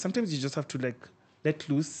Sometimes you just have to like let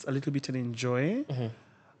loose a little bit and enjoy.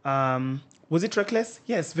 Was it reckless?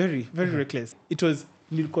 Yes, very, very reckless. It was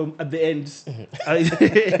Nilcom at the end.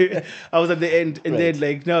 I was at the end, and then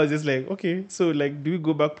like now it's just like, okay, so like, do we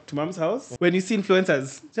go back to mom's house? When you see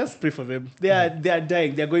influencers, just pray for them. They are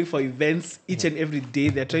dying. They are going for events each and every day.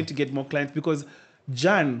 They're trying to get more clients because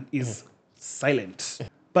Jan is silent.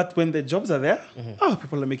 But when the jobs are there,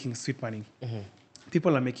 people are making sweet money.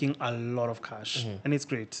 People are making a lot of cash, and it's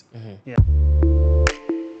great. Yeah.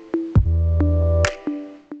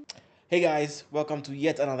 Hey guys, welcome to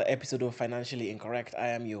yet another episode of Financially Incorrect. I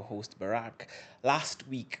am your host, Barack. Last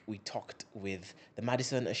week, we talked with the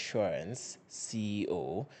Madison Assurance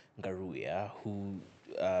CEO, Garuya, who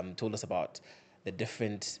told us about the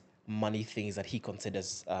different money things that he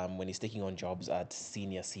considers when he's taking on jobs at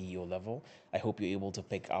senior CEO level. I hope you're able to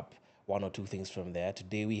pick up one or two things from there.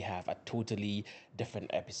 Today we have a totally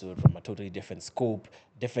different episode from a totally different scope,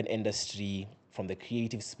 different industry, from the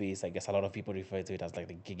creative space. I guess a lot of people refer to it as like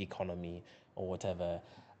the gig economy or whatever.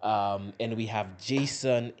 And we have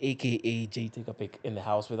Jason, aka JayTakeAPic, in the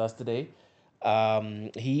house with us today.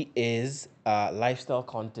 He is a lifestyle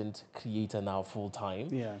content creator now full time.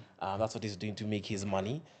 Yeah. That's what he's doing to make his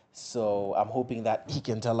money. So I'm hoping that he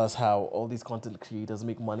can tell us how all these content creators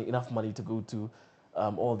make money, enough money to go to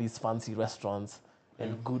all these fancy restaurants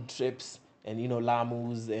and good trips and,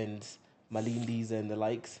 Lamus and Malindis and the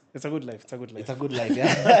likes. It's a good life. It's a good life. It's a good life,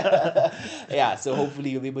 yeah. Yeah, so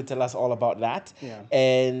hopefully you'll be able to tell us all about that. Yeah.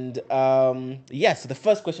 And so the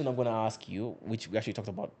first question I'm going to ask you, which we actually talked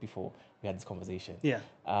about before we had this conversation,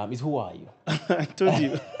 is who are you? I told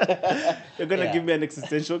you. You're going to give me an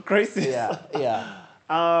existential crisis. Yeah.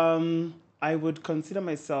 I would consider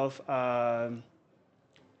myself a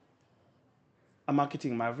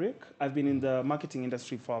marketing maverick. I've been in the marketing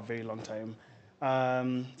industry for a very long time.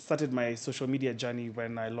 Started my social media journey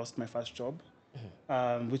when I lost my first job,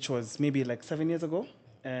 which was maybe like 7 years ago.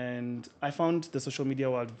 And I found the social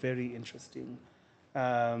media world very interesting.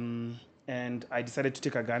 And I decided to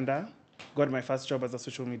take a gander, got my first job as a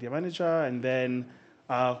social media manager, and then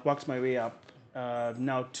worked my way up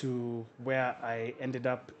now to where I ended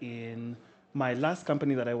up in my last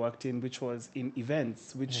company that I worked in, which was in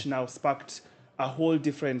events, which now sparked a whole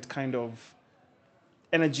different kind of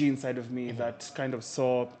energy inside of me that kind of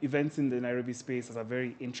saw events in the Nairobi space as a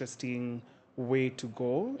very interesting way to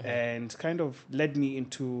go and kind of led me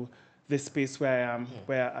into this space where I am,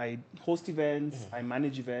 where I host events, I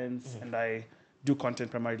manage events, and I do content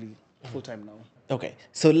primarily full-time now. Okay,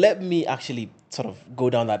 so let me actually sort of go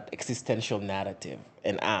down that existential narrative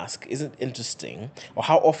and ask, is it interesting, or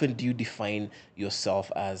how often do you define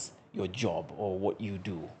yourself as your job or what you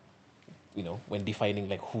do, when defining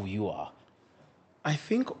like who you are? I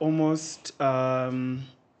think almost every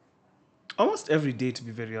day, to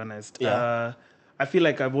be very honest. Yeah. I feel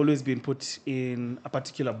like I've always been put in a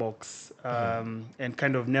particular box and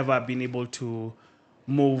kind of never been able to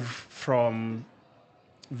move from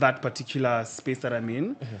that particular space that I'm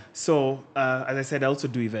in. So, as I said, I also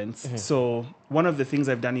do events. So one of the things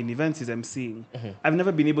I've done in events is emceeing. I've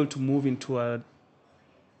never been able to move into a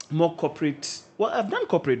more corporate, well, I've done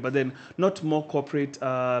corporate, but then not more corporate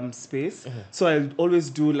space. So I always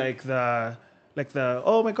do like the,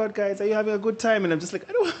 oh my God, guys, are you having a good time? And I'm just like,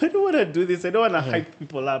 I don't want to do this. I don't want to hype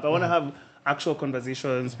people up. I want to have actual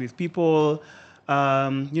conversations with people,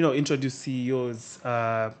 introduce CEOs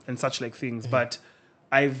and such like things. But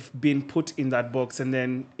I've been put in that box. And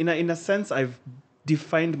then in a sense, I've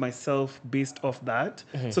defined myself based off that.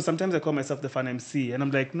 So sometimes I call myself the fun MC and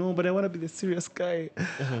I'm like, no, but I want to be the serious guy.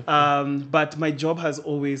 But my job has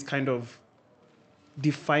always kind of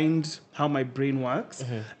defined how my brain works.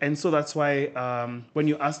 And so that's why when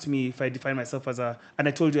you asked me if I define myself and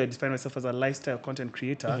I told you I define myself as a lifestyle content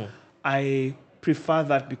creator, I prefer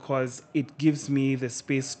that because it gives me the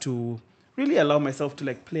space to really allow myself to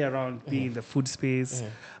like play around, be in the food space,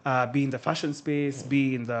 be in the fashion space,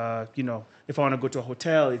 be in the, if I want to go to a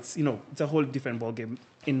hotel, it's, it's a whole different ballgame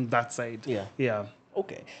in that side. Yeah.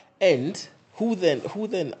 Okay. And who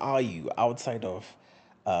then are you outside of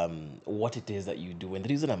what it is that you do? And the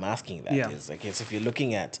reason I'm asking that is, I guess, if you're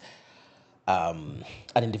looking at an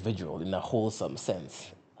individual in a wholesome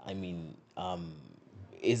sense, I mean,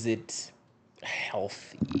 is it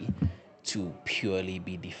healthy to purely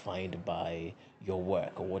be defined by your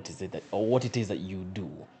work, or what it is that you do,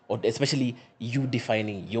 or especially you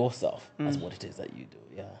defining yourself as what it is that you do?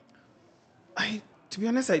 Yeah. To be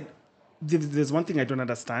honest, there's one thing I don't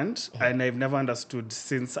understand, and I've never understood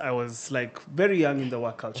since I was like very young in the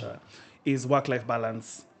work culture, is work-life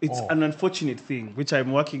balance. It's an unfortunate thing, which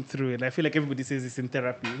I'm working through, and I feel like everybody says it's in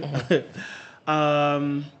therapy.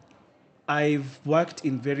 I've worked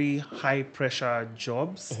in very high pressure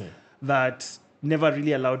jobs that never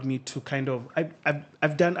really allowed me to kind of.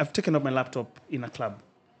 I've taken up my laptop in a club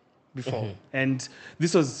before, and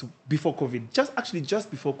this was before COVID. Just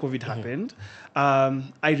before COVID happened. I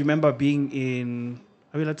remember being in.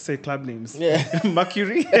 I will have to say club names. Yeah.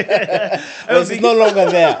 Mercury. But it's no longer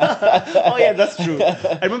there. Oh yeah, that's true.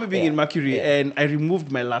 I remember being in Mercury Yeah. and I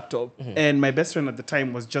removed my laptop, and my best friend at the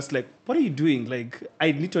time was just like, "What are you doing? Like,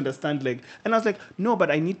 I need to understand." Like, and I was like, "No,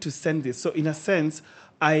 but I need to send this." So in a sense,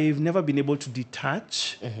 I've never been able to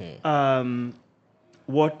detach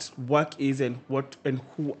what work is and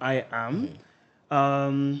who I am.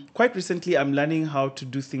 Quite recently, I'm learning how to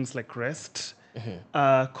do things like rest,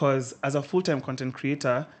 because as a full-time content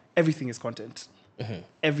creator, everything is content.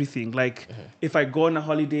 Everything. Like if I go on a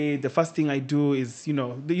holiday, the first thing I do is the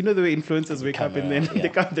way influencers wake up and then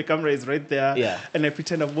Camera, the camera is right there, Yeah. and I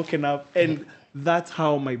pretend I've woken up, and that's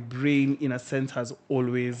how my brain, in a sense, has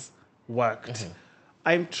always worked.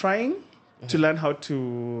 I'm trying to learn how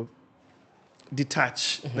to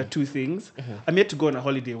detach the two things. I'm yet to go on a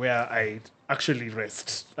holiday where I actually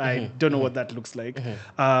rest. I don't know what that looks like.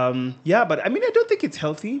 But I mean, I don't think it's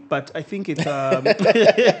healthy, but I think it's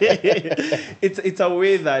it's a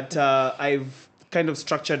way that I've kind of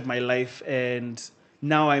structured my life, and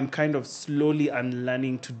now I'm kind of slowly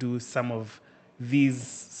unlearning to do some of these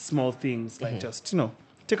small things, like just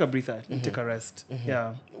take a breather and take a rest.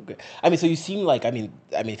 Yeah. Okay. I mean, so you seem like, I mean,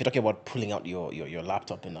 if you're talking about pulling out your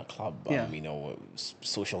laptop in a club, Yeah.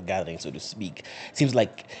 social gathering, so to speak, seems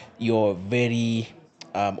like you're very,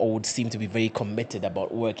 or would seem to be very committed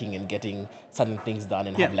about working and getting certain things done,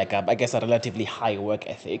 and have Yeah. like I guess a relatively high work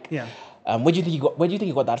ethic. Yeah. Where do you think you got? Where do you think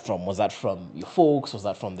you got that from? Was that from your folks? Was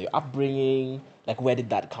that from their upbringing? Like, where did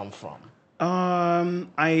that come from?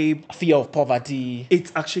 I Fear of poverty.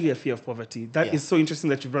 It's actually a fear of poverty. That is Yeah. so interesting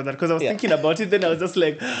that you brought that, because I was Yeah. thinking about it. Then I was just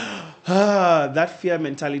like, that fear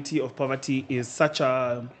mentality of poverty is such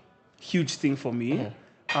a huge thing for me.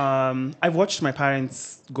 I've watched my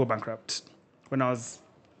parents go bankrupt when I was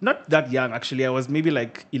not that young. Actually, I was maybe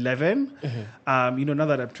like 11. Now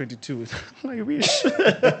that I'm 22, I wish.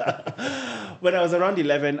 When I was around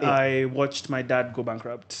 11, I watched my dad go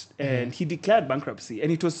bankrupt, and he declared bankruptcy,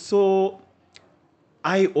 and it was so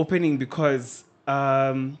eye-opening because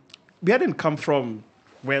we hadn't come from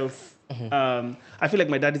wealth. I feel like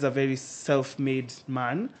my dad is a very self-made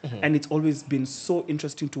man, and it's always been so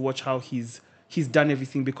interesting to watch how he's done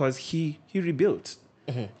everything, because he rebuilt.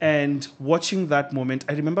 And watching that moment,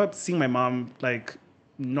 I remember seeing my mom like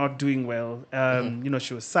not doing well.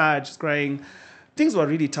 She was sad, she's crying. Things were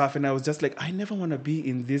really tough, and I was just like, I never want to be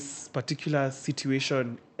in this particular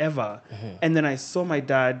situation ever. And then I saw my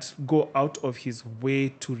dad go out of his way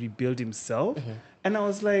to rebuild himself, and I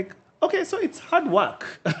was like, okay, so it's hard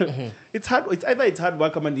work. It's hard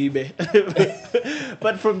work or eBay.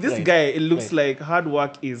 But from this Right. guy, it looks like hard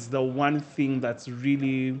work is the one thing that's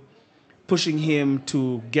really pushing him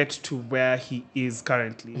to get to where he is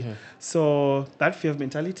currently. So that fear of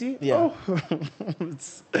mentality,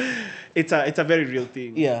 it's a very real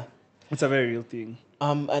thing. Yeah. It's a very real thing.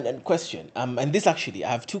 And question. And this actually,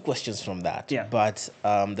 I have two questions from that. Yeah. But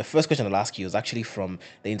the first question I'll ask you is actually from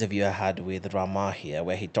the interview I had with Rama here,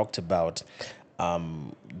 where he talked about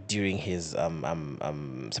during his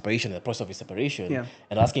separation, the process of his separation, Yeah.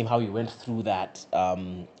 and asking him how he went through that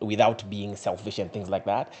without being selfish and things like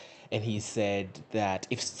that. And he said that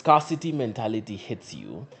if scarcity mentality hits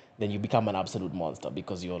you, then you become an absolute monster,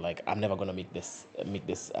 because you're like, I'm never gonna make this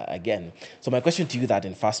again. So my question to you, that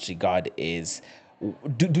in first regard, is,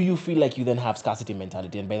 do you feel like you then have scarcity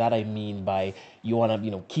mentality? And by that I mean, by you want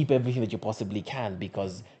to keep everything that you possibly can,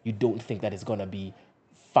 because you don't think that it's gonna be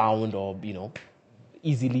found or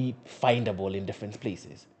easily findable in different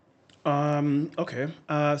places. Okay.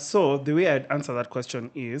 So the way I'd answer that question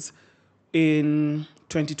is, in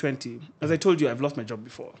 2020, as I told you, I've lost my job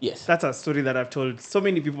before. Yes. That's a story that I've told so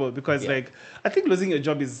many people, because Yeah. like, I think losing your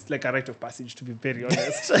job is like a rite of passage, to be very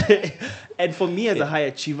honest. And for me as a high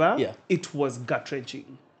achiever, Yeah. it was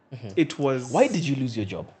gut-wrenching. It was... Why did you lose your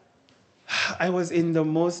job? I was in the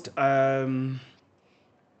most... I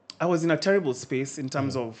was in a terrible space in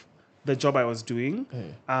terms of the job I was doing.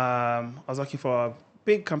 I was working for a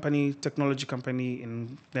big company, technology company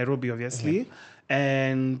in Nairobi, obviously.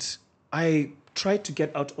 And I tried to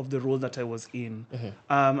get out of the role that I was in.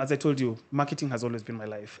 As I told you, marketing has always been my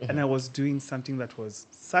life. And I was doing something that was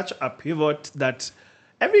such a pivot that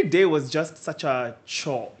every day was just such a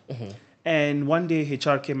chore. And one day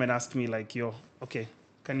HR came and asked me like, okay,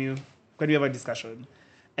 can you have a discussion?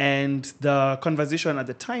 And the conversation at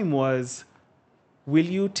the time was, will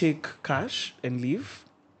you take cash and leave,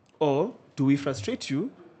 or do we frustrate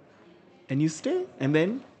you and you stay and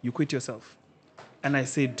then you quit yourself? And I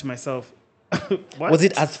said to myself, what? Was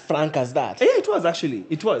it as frank as that? Yeah, it was actually.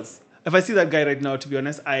 It was. If I see that guy right now, to be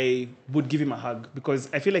honest, I would give him a hug because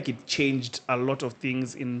I feel like it changed a lot of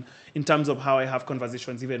things in terms of how I have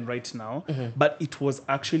conversations even right now. But it was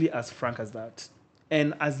actually as frank as that.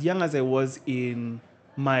 And as young as I was in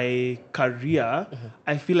my career,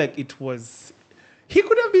 I feel like it was. He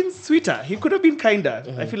could have been sweeter. He could have been kinder.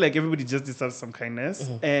 I feel like everybody just deserves some kindness,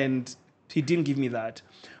 and he didn't give me that.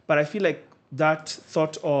 But I feel like that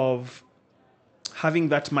thought of having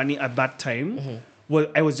that money at that time, well,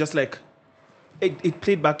 I was just like, it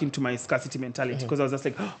played back into my scarcity mentality because I was just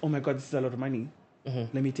like, oh my God, this is a lot of money.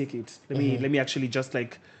 Let me take it. Let me actually just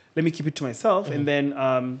like, let me keep it to myself and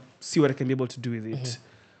then see what I can be able to do with it.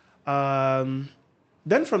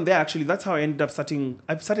 Then from there, actually, that's how I ended up starting.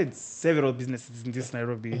 I've started several businesses in this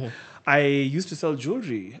Nairobi. I used to sell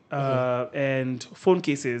jewelry and phone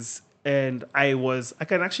cases. And I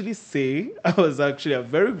can actually say I was actually a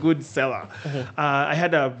very good seller. I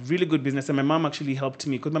had a really good business, and my mom actually helped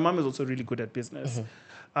me because my mom is also really good at business.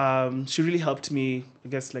 She really helped me, I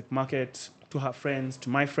guess, like market to her friends, to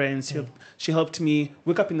my friends. She helped me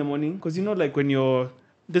wake up in the morning because, you know, like when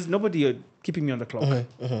there's nobody keeping me on the clock.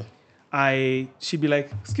 She'd be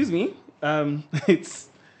like, excuse me,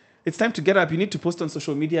 it's time to get up. You need to post on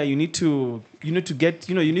social media. You need to get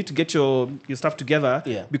your stuff together.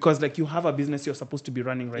 Yeah. Because like you have a business you're supposed to be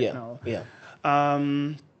running right now.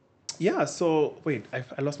 Yeah. So wait,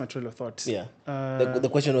 I lost my trail of thought. Yeah. The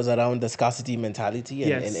question was around the scarcity mentality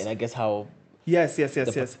and, Yes. and I guess how. Yes.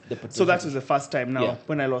 So that was the first time now Yeah.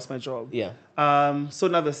 when I lost my job. Yeah. So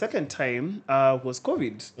now the second time was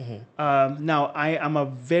COVID. Now I am a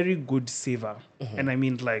very good saver, and I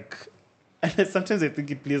mean like. And sometimes I think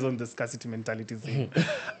it plays on the scarcity mentality thing,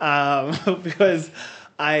 because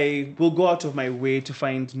I will go out of my way to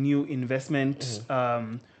find new investment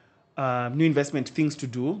things to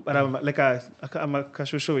do. But I'm like I'm a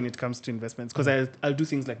casual when it comes to investments because I'll do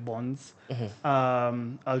things like bonds.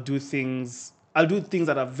 I'll do things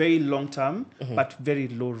that are very long term but very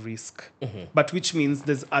low risk. But which means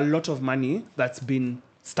there's a lot of money that's been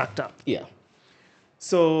stacked up. Yeah.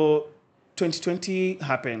 So 2020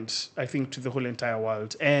 happened, I think, to the whole entire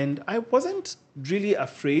world. And I wasn't really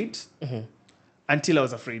afraid until I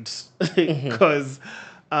was afraid. Because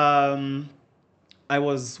I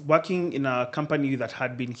was working in a company that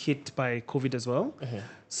had been hit by COVID as well.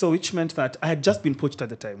 So which meant that I had just been poached at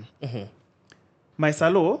the time. My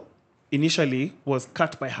salo initially was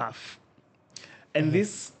cut by half. And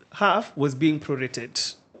this half was being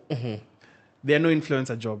prorated. There are no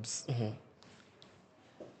influencer jobs.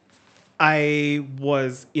 I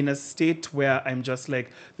was in a state where I'm just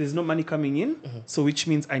like, there's no money coming in, so which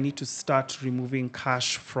means I need to start removing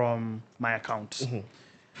cash from my account.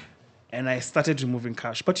 And I started removing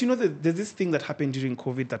cash. But you know, there's this thing that happened during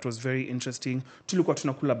COVID that was very interesting. Tulikuwa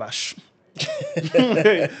tunakula bash.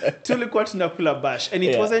 Tulikuwa tunakula bash. And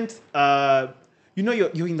it wasn't, you know,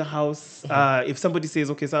 you're in the house. If somebody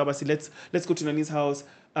says, okay, Sabasi, let's go to Nani's house.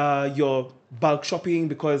 You're bulk shopping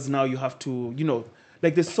because now you have to, you know,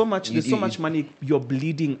 like there's so much money you're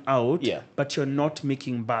bleeding out, but you're not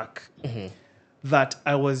making back. That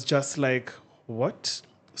I was just like, what?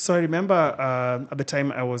 So I remember at the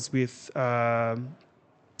time I was with a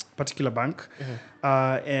particular bank,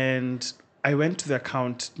 and I went to the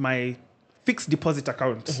account, my fixed deposit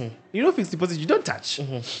account. You know, fixed deposit you don't touch.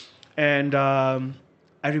 And I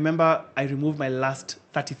remember I removed my last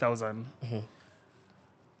 30,000.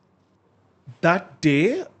 That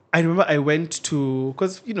day, I remember I went to,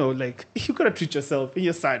 because, you know, like, you got to treat yourself.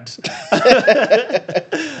 You're sad.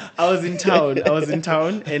 I was in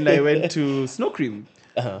town, and I went to Snow Cream.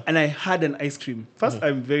 And I had an ice cream. First,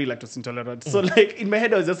 I'm very lactose intolerant. So, like, in my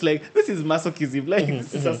head, I was just like, this is masochism. Like,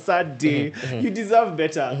 this is a sad day. You deserve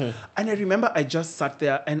better. And I remember I just sat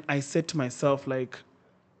there and I said to myself, like,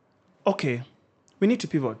 okay, we need to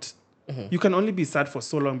pivot. You can only be sad for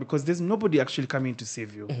so long because there's nobody actually coming to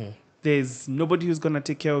save you. There's nobody who's going to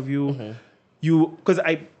take care of you. Because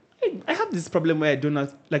I have this problem where I do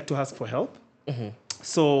not like to ask for help.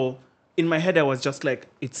 So in my head, I was just like,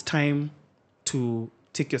 it's time to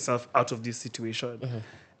take yourself out of this situation.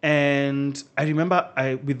 And I remember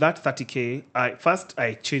with that 30K,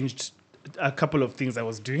 I changed a couple of things I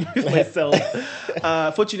was doing with myself.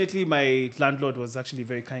 Fortunately, my landlord was actually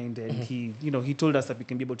very kind, and he told us that we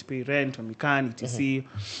can be able to pay rent when we can, etc.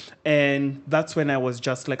 And that's when I was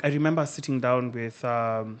just like, I remember sitting down with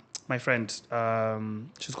my friend,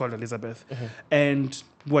 she's called Elizabeth, and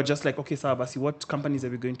we're just like, okay, Sabasi, what companies are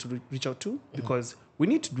we going to reach out to? Because we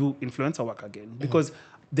need to do influencer work again. Because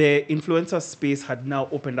the influencer space had now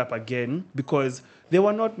opened up again, because there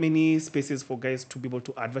were not many spaces for guys to be able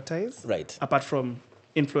to advertise, Right. apart from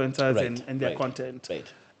influencers Right, and their right, content. right.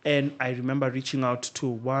 And I remember reaching out to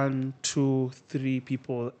 1, 2, 3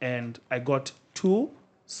 people, and I got 2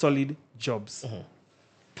 solid jobs.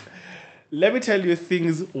 Let me tell you,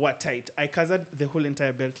 things were tight. I covered the whole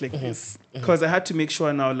entire belt like this, because I had to make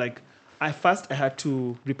sure now, like, I had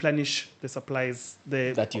to replenish the supplies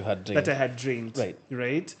That you had drained. that I had drained. Right.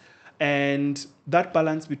 Right. And that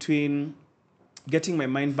balance between getting my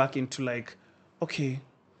mind back into like, okay,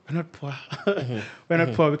 we're not poor. We're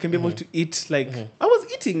not poor. We can be able to eat. Like, I was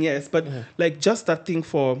eating, yes, but like just that thing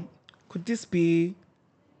for, could this be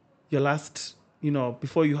your last,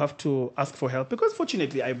 before you have to ask for help? Because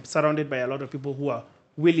fortunately, I'm surrounded by a lot of people who are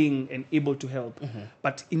willing and able to help.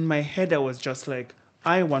 But in my head, I was just like,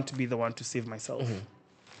 I want to be the one to save myself.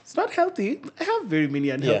 It's not healthy. I have very many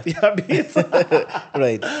unhealthy habits.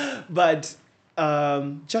 Right. But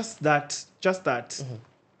just that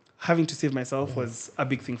having to save myself was a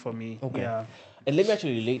big thing for me. Okay. Yeah. And let me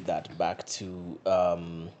actually relate that back to,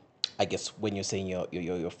 I guess, when you're saying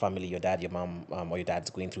your family, your dad, your mom, or your dad's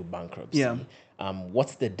going through bankruptcy. Yeah.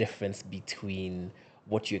 What's the difference between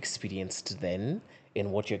what you experienced then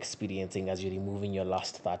and what you're experiencing as you're removing your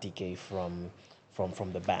last 30K from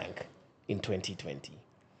the bank in 2020?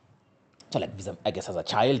 So, like, I guess as a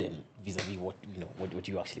child and vis-a-vis what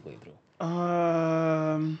you're actually going through.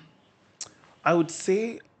 I would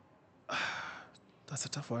say that's a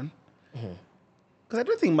tough one. Because I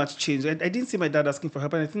don't think much changed. I didn't see my dad asking for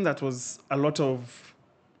help, and I think that was a lot of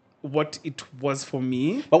what it was for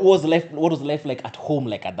me. But what was life like at home,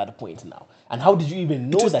 like at that point now? And how did you even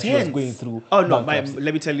know that you was going through? Oh no, bankruptcy?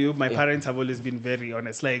 let me tell you, my parents have always been very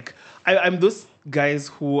honest. Like, I'm those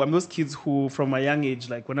kids who, from a young age,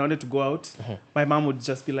 like when I wanted to go out, my mom would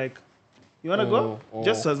just be like, "You wanna go?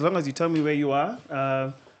 Just as long as you tell me where you are,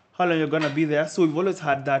 how long you're gonna be there." So we've always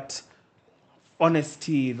had that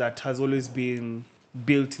honesty that has always been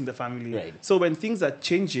built in the family. Right. So when things are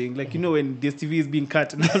changing, like, when this TV is being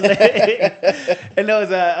cut, and I'm like, and I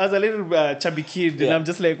was a little chubby kid, and I'm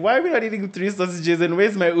just like, why are we not eating 3 sausages, and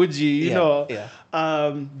where's my uji? You know.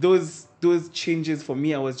 Those changes for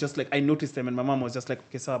me, I was just like, I noticed them, and my mom was just like,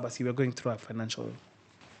 okay, so Abasi, we're going through a financial.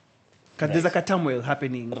 There's like a turmoil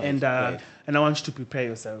happening, and I want you to prepare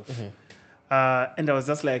yourself. And I was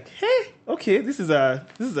just like, hey, okay, this is a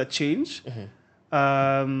change.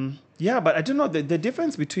 But I don't know, the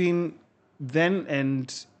difference between then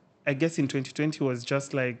and I guess in 2020 was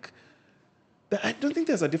just like, I don't think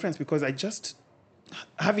there's a difference, because I just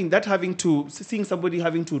seeing somebody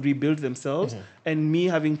having to rebuild themselves, and me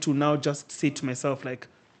having to now just say to myself, like,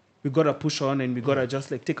 we gotta push on, and we gotta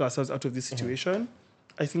just like take ourselves out of this situation.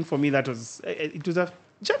 I think for me it was a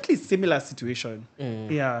gently similar situation.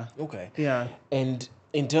 Yeah. Okay. Yeah. And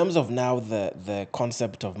in terms of now the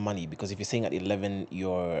concept of money, because if you're saying at 11,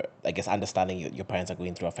 you're, I guess, understanding your parents are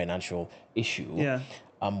going through a financial issue. Yeah.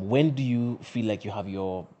 When do you feel like you have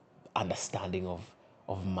your understanding of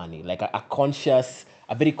money? Like a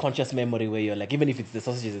very conscious memory where you're like, even if it's the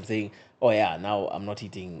sausages, and saying, oh yeah, now I'm not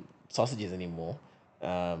eating sausages anymore.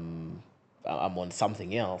 I'm on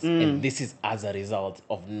something else. And this is as a result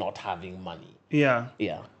of not having money. Yeah.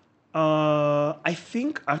 Yeah. I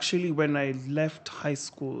think actually when I left high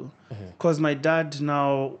school, because my dad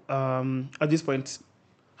now at this point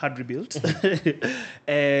had rebuilt,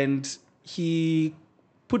 and he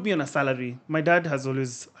put me on a salary. My dad has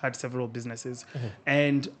always had several businesses,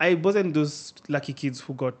 and I wasn't those lucky kids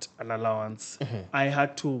who got an allowance. I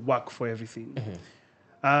had to work for everything.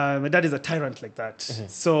 My dad is a tyrant like that.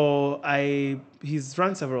 So he's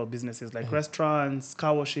run several businesses like restaurants,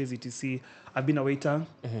 car washes, etc. I've been a waiter.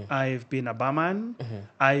 I've been a barman.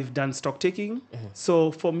 I've done stock taking.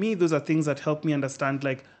 So for me, those are things that help me understand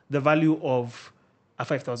like the value of a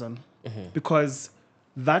 5,000, because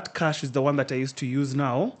that cash is the one that I used to use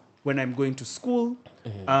now when I'm going to school.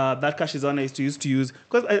 That cash is the one I used to use.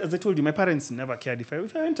 Because as I told you, my parents never cared. If I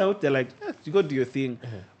went out, they're like, you go do your thing.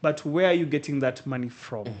 But where are you getting that money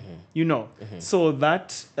from? So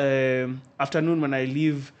that afternoon when I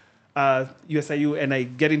leave USIU and I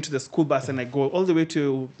get into the school bus and I go all the way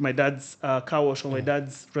to my dad's car wash or my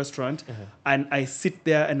dad's restaurant, and I sit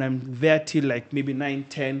there and I'm there till like maybe 9,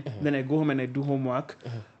 10. Then I go home and I do homework.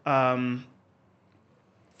 for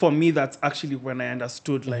me, that's actually when I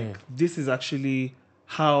understood like this is actually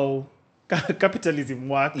how capitalism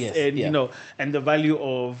works, Yes, and yeah. and the value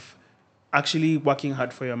of actually working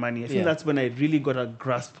hard for your money. I think Yeah. that's when I really got a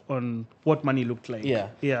grasp on what money looked like. Yeah.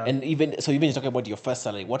 Yeah. And even you're talking about your first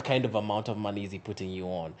salary, what kind of amount of money is he putting you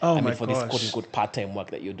on? Oh I mean, my for this quote gosh. unquote part-time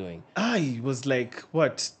work that you're doing. I was like,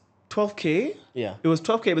 what, 12K? Yeah. It was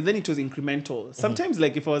 12K, but then it was incremental. Sometimes,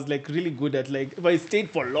 like, if I was like really good at like, if I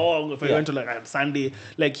stayed for long, if I Yeah. went to like on Sunday,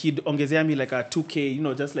 like he'd ongezea me like a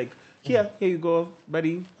 2K, just like, here you go,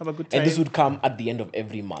 buddy, have a good time. And this would come at the end of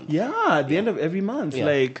every month. Yeah, at the end of every month. Yeah.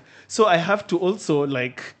 Like, so I have to also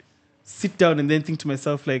like sit down and then think to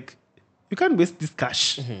myself, like, you can't waste this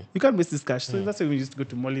cash. You can't waste this cash. So that's why we used to go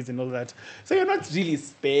to Molly's and all that. So you're not really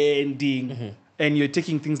spending and you're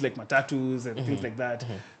taking things like matatus and things like that.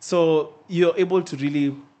 So you're able to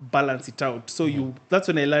really balance it out. So that's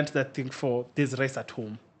when I learned that thing for there's rice at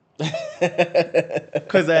home.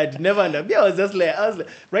 Because I had never understood. I was like,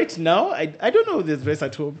 right now, I don't know if there's rice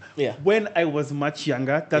at home. Yeah. When I was much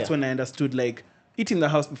younger, that's Yeah. when I understood, like, eat in the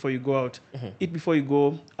house before you go out. Eat before you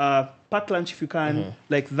go. Pack lunch if you can.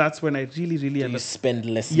 Like, that's when I really, really You understood. spend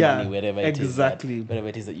less Yeah, money wherever it exactly. wherever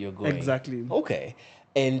it is that you're going. Exactly. Okay.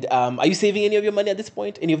 And are you saving any of your money at this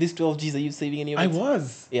point? Any of these 12 Gs, are you saving any of it? I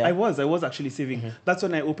was. Yeah. I was actually saving. That's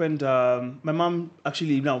when I opened. My mom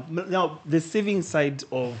actually now the saving side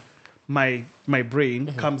of my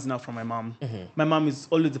brain comes now from my mom. My mom is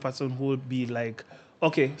always the person who will be like,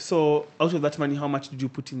 okay, so out of that money, how much did you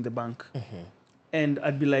put in the bank? And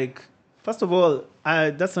I'd be like, first of all,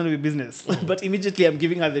 that's none of your business. But immediately I'm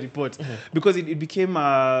giving her the report because it became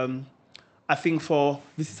a thing for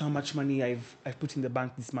this is how much money I've put in the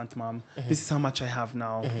bank this month, mom. This is how much I have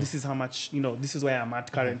now. This is how much, this is where I'm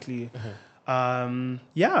at currently.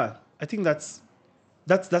 Yeah, I think that's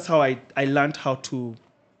how I learned how to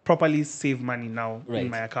properly save money now Right. in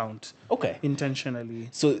my account. Okay. Intentionally.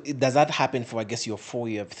 So does that happen for, I guess, your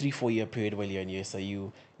 4-year period while you're in US? Are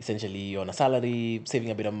you essentially you're on a salary, saving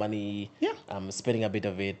a bit of money, Yeah. spending a bit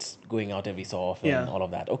of it, going out every so often, Yeah. all of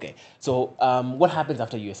that? Okay. So what happens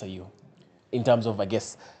after USIU in terms of, I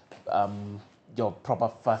guess, your proper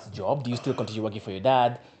first job? Do you still continue working for your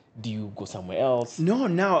dad? Do you go somewhere else? No,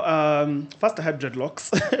 now, first I had dreadlocks.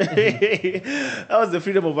 That was the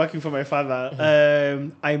freedom of working for my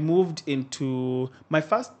father. I moved into my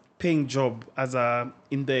first paying job as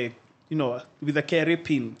with a KRA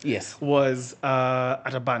pin. Yes. Was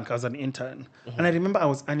at a bank. I was an intern. And I remember I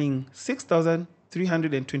was earning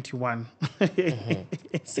 6,321.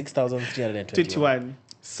 6,321. 21.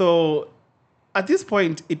 So at this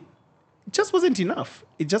point, it just wasn't enough.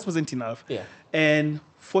 It just wasn't enough. Yeah. And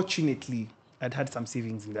fortunately, I'd had some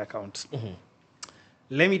savings in the account.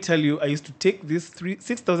 Let me tell you, I used to take this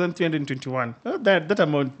 6,321. That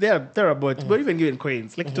amount, thereabout, but even given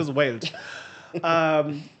coins. Like, it was wild.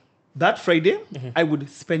 That Friday, I would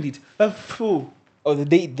spend it. Oh, the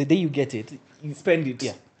day you get it, you Spend it.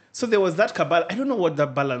 Yeah. So there was that cabal. I don't know what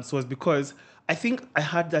that balance was because I think I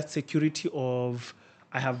had that security of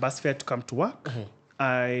I have bus fare to come to work.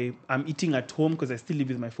 I'm eating at home because I still live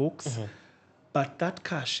with my folks. But that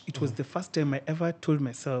cash, it was the first time I ever told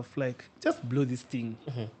myself, like, just blow this thing.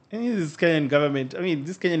 And this Kenyan government,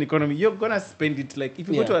 this Kenyan economy, you're going to spend it. Like, if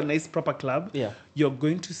you go Yeah. to a nice, proper club, Yeah. you're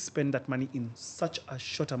going to spend that money in such a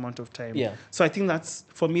short amount of time. Yeah. So I think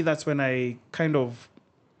for me, that's when I kind of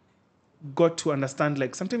got to understand,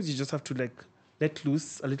 like, sometimes you just have to, like, let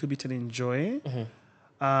loose a little bit and enjoy.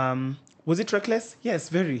 Was it reckless? Yes,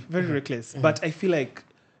 very, very reckless. But I feel like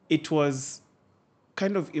it was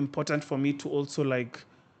kind of important for me to also, like,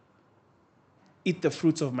 eat the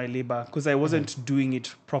fruits of my labor because I wasn't doing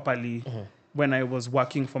it properly when I was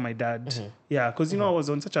working for my dad. Yeah, because, I was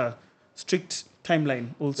on such a strict timeline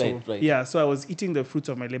also. Right. Yeah, so I was eating the fruits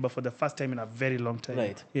of my labor for the first time in a very long time.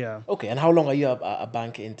 Right. Yeah. Okay, and how long are you a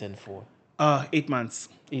bank intern for? 8 months.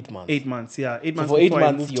 8 months. 8 months, yeah. 8 So months for 8 before I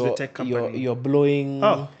months, moved to the tech company. you're blowing.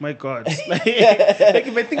 Oh my God! Like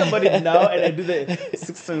if I think about it now, and I do the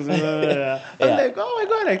 6 times, I'm like, oh my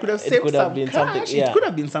God! I could have saved could have some been cash. something, yeah. It could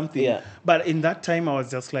have been something. Yeah. But in that time, I was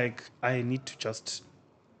just like, I need to just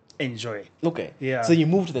enjoy. Okay. Yeah. So you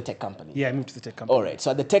moved to the tech company. Yeah, I moved to the tech company. All right.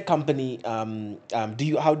 So at the tech company, do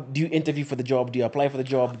you interview for the job? Do you apply for the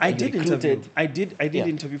job? I Are you did recruited? interview. I did Yeah.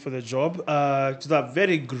 interview for the job. It was a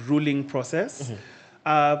very grueling process.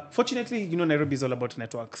 Fortunately, Nairobi is all about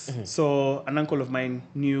networks. So an uncle of mine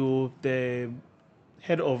knew the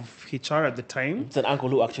head of HR at the time. It's an uncle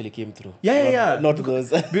who actually came through. Yeah. Not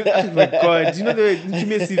those. Oh my God! You know the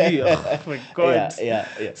Kimia CV. Oh my God! Yeah.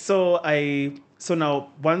 So now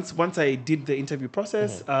once I did the interview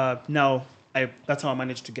process, now that's how I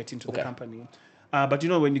managed to get into the Okay. company. But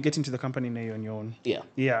when you get into the company, now you're on your own. Yeah.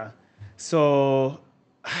 Yeah. So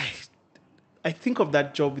I think of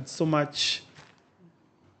that job with so much.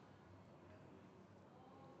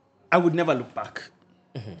 I would never look back.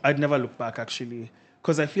 I'd never look back actually,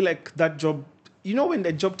 because I feel like that job. When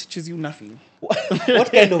the job teaches you nothing.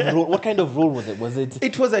 What kind of role? What kind of role was it? Was it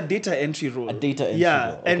It was a data entry role. a data entry Yeah,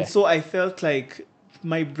 role? Okay. and so I felt like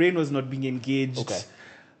my brain was not being engaged. Okay.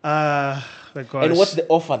 My gosh. And what's the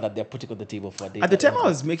offer that they're putting on the table for data At the time, entry? I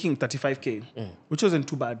was making 35K, which wasn't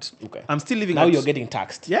too bad. Okay. I'm still living. Now at- you're getting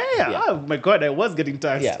taxed. Yeah. Oh my God, I was getting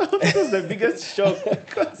taxed. Yeah. That was the biggest shock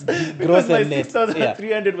because Gross my and net.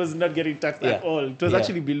 6,300 was not getting taxed at Yeah. all. It was Yeah.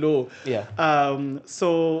 actually below. Yeah.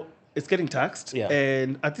 So it's getting taxed. Yeah.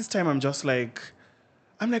 And at this time, I'm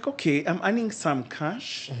like, okay, I'm earning some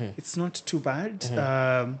cash. It's not too bad.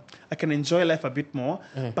 I can enjoy life a bit more.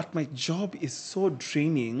 But my job is so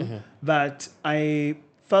draining that I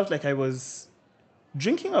felt like I was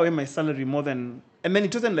drinking away my salary more than, and then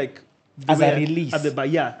it wasn't like the As a way release. at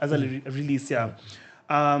the as a release, yeah.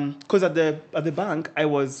 Because at the bank I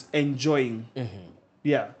was enjoying,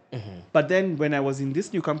 yeah. But then when I was in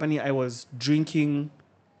this new company, I was drinking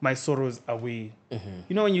my sorrows away.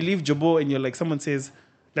 When you leave Jobo and you're like, someone says,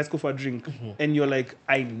 "Let's go for a drink," and you're like,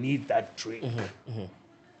 "I need that drink."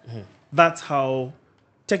 That's how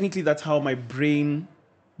my brain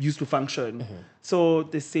used to function. So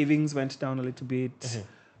the savings went down a little bit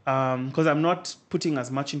because I'm not putting as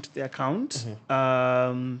much into the account.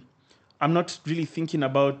 I'm not really thinking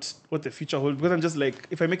about what the future holds because I'm just like,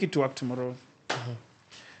 if I make it to work tomorrow,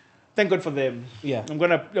 thank God for them. Yeah. I'm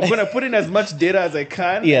gonna put in as much data as I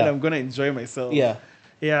can, Yeah. and I'm gonna enjoy myself. Yeah.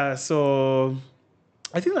 Yeah. So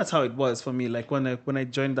I think that's how it was for me. Like when I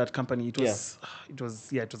joined that company, it was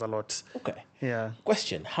a lot. Okay. Yeah.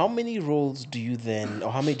 Question: how many roles do you then,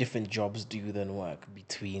 or how many different jobs do you then work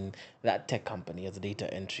between that tech company as a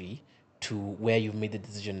data entry to where you've made the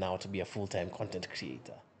decision now to be a full-time content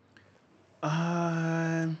creator?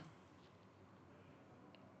 I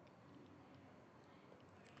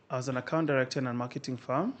was an account director in a marketing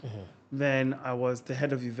firm. Then I was the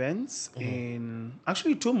head of events in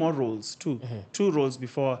actually two roles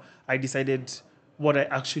before I decided what I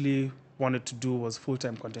actually wanted to do was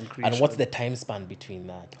full-time content creation. And what's the time span between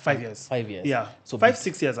that? 5 years? 5 years. Yeah. So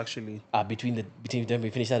 6 years actually. between the time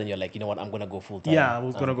you finish that and you're like, you know what, I'm gonna go full time. Yeah, I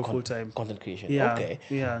was gonna go full-time. Content creation. Yeah, Okay.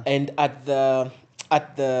 yeah. And at the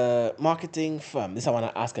marketing firm, this I want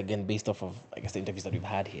to ask again based off of I guess the interviews that we've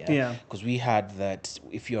had here. Yeah. Because we had that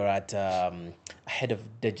if you're at a head of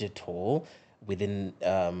digital within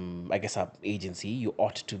I guess our agency, you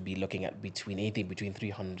ought to be looking at anything between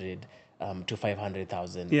 300 to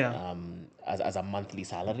 500,000 Yeah. As a monthly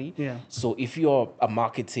salary. Yeah. So if you're a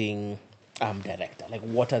marketing director, like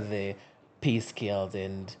what are the pay scales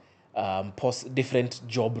and different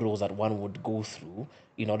job roles that one would go through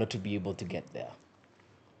in order to be able to get there?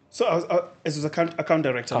 So I was account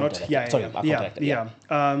director, Account not director. yeah, Sorry, yeah, account yeah, director, yeah.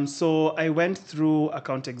 yeah. So I went through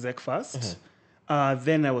account exec first.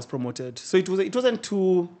 Then I was promoted. So it wasn't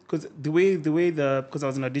too because because I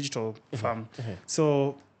was in a digital firm.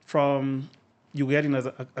 So from you get in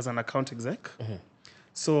as an account exec.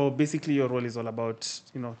 So basically your role is all about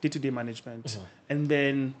day-to-day management. And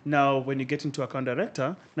then now when you get into account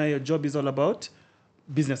director, now your job is all about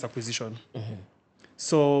business acquisition.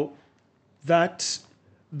 So that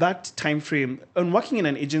time frame and working in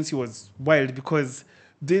an agency was wild because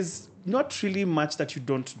there's not really much that you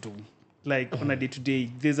don't do like on a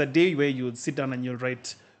day-to-day. There's a day where you'll sit down and you'll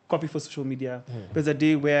write copy for social media. There's a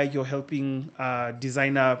day where you're helping a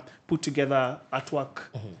designer put together artwork.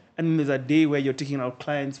 And then there's a day where you're taking out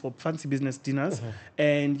clients for fancy business dinners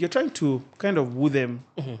and you're trying to kind of woo them.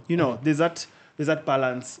 There's that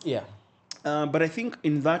balance. Yeah. But I think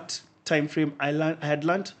in that time frame, I had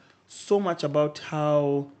learned so much about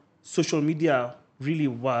how social media really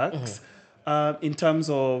works in terms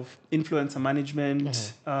of influencer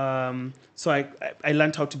management. So I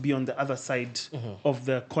learned how to be on the other side of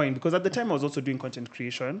the coin because at the time I was also doing content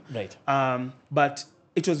creation. Right. But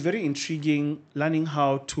it was very intriguing learning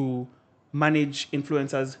how to manage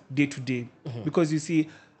influencers day to day because you see,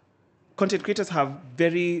 content creators have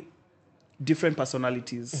very different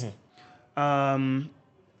personalities.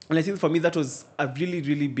 And I think for me, that was a really,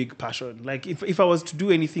 really big passion. Like if I was to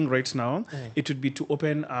do anything right now, it would be to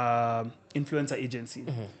open an influencer agency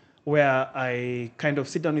where I kind of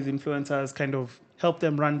sit down with influencers, kind of help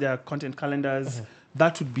them run their content calendars.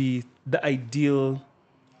 That would be the ideal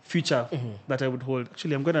future that I would hold.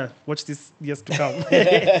 Actually, I'm going to watch this years to come.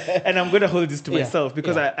 And I'm going to hold this to myself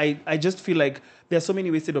because I just feel like there are so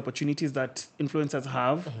many wasted opportunities that influencers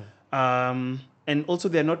have. And also,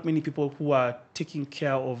 there are not many people who are taking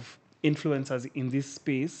care of influencers in this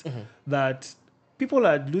space that people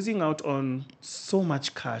are losing out on so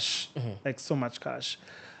much cash, like so much cash.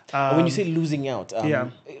 And when you say losing out, yeah.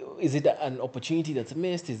 is it an opportunity that's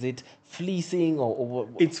missed? Is it fleecing or what?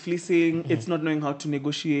 It's fleecing. It's not knowing how to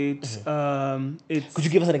negotiate. It's Could you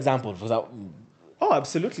give us an example? Oh,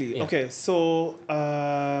 absolutely. Yeah. Okay, so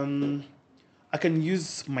I can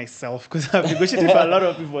use myself because I've negotiated for a lot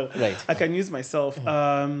of people. Right. I can use myself.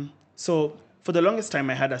 So for the longest time,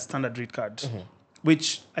 I had a standard rate card,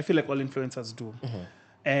 which I feel like all influencers do.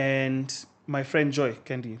 And my friend Joy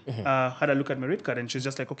Candy had a look at my rate card, and she's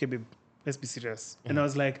just like, "Okay, babe, let's be serious." And I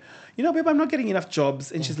was like, "Babe, I'm not getting enough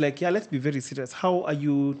jobs." And she's like, "Yeah, let's be very serious. How are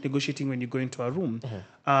you negotiating when you go into a room?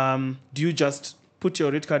 Do you just put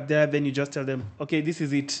your rate card there, then you just tell them, okay, this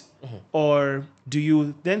is it? Or do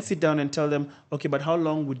you then sit down and tell them, okay, but how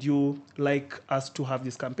long would you like us to have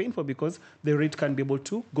this campaign for? Because the rate can be able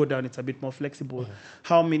to go down. It's a bit more flexible.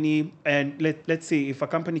 How many, and let's say if a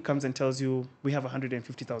company comes and tells you, we have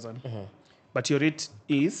 150,000, but your rate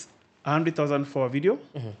is 100,000 for a video,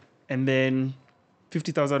 and then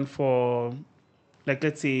 50,000 for, like,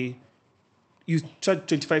 let's say you charge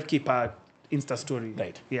 25K per Insta story.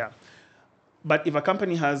 Right. Yeah. But if a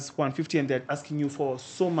company has 150 and they're asking you for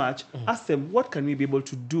so much, ask them, what can we be able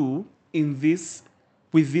to do in this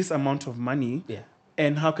with this amount of money? Yeah.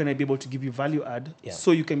 And how can I be able to give you value add Yeah.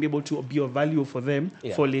 so you can be able to be of value for them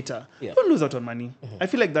for later? Yeah. Don't lose out on money. I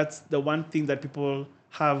feel like that's the one thing that people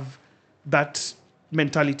have that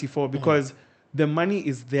mentality for, because the money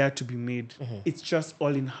is there to be made. It's just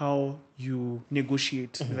all in how you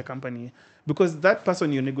negotiate with the company. Because that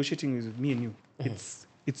person you're negotiating is with me and you.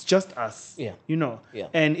 It's just us, Yeah. Yeah.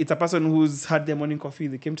 And it's a person who's had their morning coffee.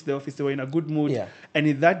 They came to the office. They were in a good mood. Yeah. And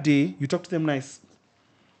in that day, you talk to them nice.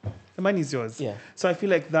 The money is yours. Yeah. So I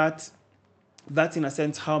feel like that's in a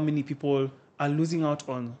sense how many people are losing out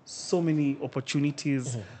on so many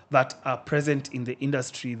opportunities that are present in the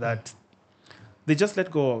industry that they just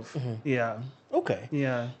let go of. Yeah. Okay.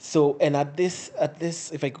 Yeah. So, and at this,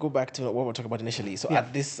 if I go back to what we were talking about initially, so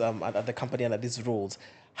at this, at the company and at these roles,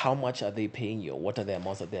 how much are they paying you? What are the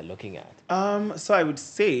amounts that they're looking at? So I would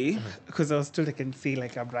say, because I was told I can say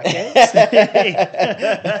like a bracket.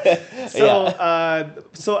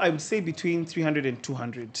 So I would say between 300 and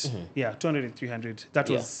 200. Yeah, 200 and 300. That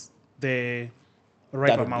was the right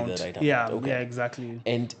That would be amount. the right amount. Yeah, Okay. yeah, exactly.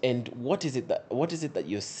 And what is it that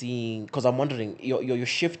you're seeing? Because I'm wondering your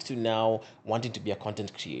shift to now wanting to be a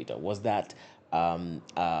content creator, was that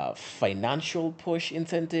a financial push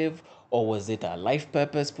incentive, or was it a life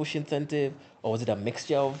purpose push incentive, or was it a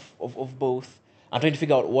mixture of both? I'm trying to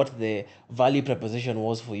figure out what the value proposition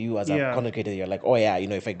was for you as a content creator. You're like, oh yeah,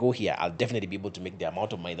 if I go here, I'll definitely be able to make the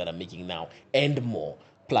amount of money that I'm making now and more,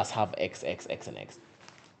 plus have X, X, X, and X.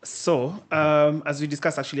 So, as we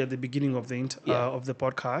discussed actually at the beginning of the of the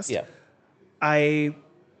podcast, I'm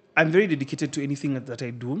very dedicated to anything that I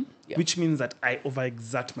do, which means that I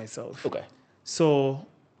overexert myself. Okay. So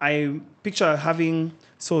I picture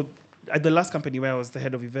at the last company where I was the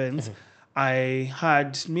head of events, I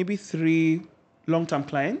had maybe 3 long-term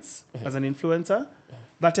clients as an influencer.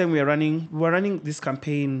 That time we were running this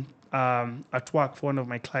campaign at work for one of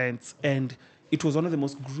my clients, and it was one of the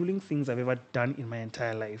most grueling things I've ever done in my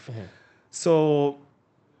entire life. So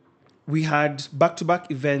we had back-to-back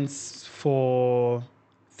events for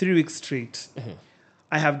 3 weeks straight.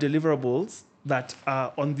 I have deliverables that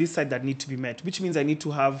are on this side that need to be met, which means I need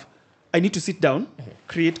to sit down,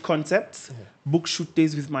 create concepts, book shoot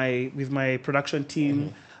days with my production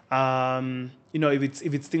team.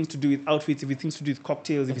 If it's things to do with outfits, if it's things to do with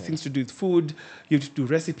cocktails, if it's things to do with food, you have to do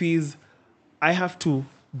recipes. I have to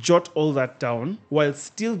jot all that down while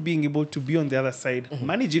still being able to be on the other side,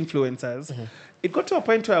 manage influencers. It got to a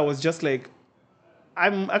point where I was just like,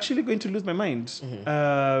 I'm actually going to lose my mind.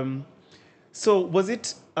 So was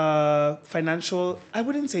it financial? I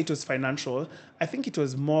wouldn't say it was financial. I think it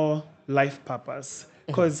was more life purpose.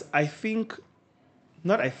 Because I can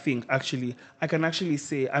actually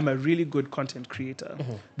say I'm a really good content creator.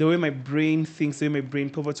 The way my brain thinks, the way my brain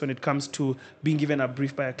pivots when it comes to being given a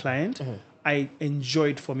brief by a client, I enjoy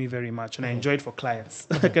it for me very much, and I enjoy it for clients.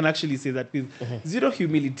 I can actually say that with zero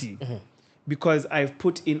humility, because I've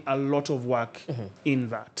put in a lot of work in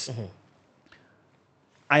that.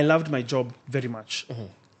 I loved my job very much.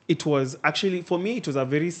 It was actually, for me, it was a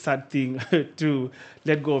very sad thing to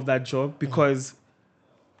let go of that job, because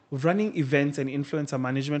running events and influencer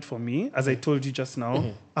management for me, as I told you just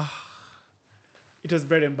now, it was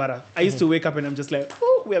bread and butter. I used to wake up and I'm just like,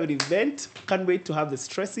 oh, we have an event. Can't wait to have the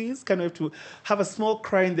stresses. Can't wait to have a small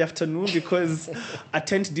cry in the afternoon because a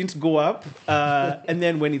tent didn't go up. And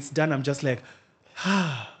then when it's done, I'm just like,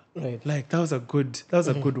 Right. like that was a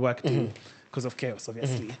good work day because of chaos,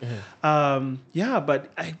 obviously. But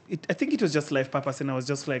I think it was just life purpose, and I was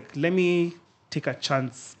just like, let me take a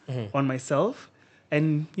chance on myself,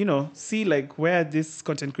 and see like where this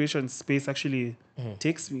content creation space actually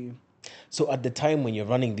takes me. So at the time when you're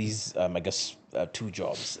running these, I guess, 2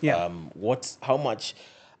 jobs, Yeah. how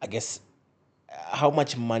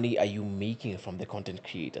much money are you making from the content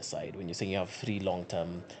creator side when you're saying you have three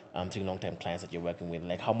long-term clients that you're working with?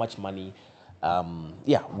 Like, how much money,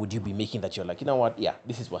 would you be making that you're like, you know what,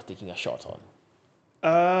 this is worth taking a shot on?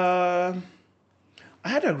 I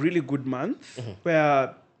had a really good month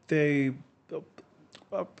where they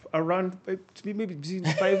up around maybe between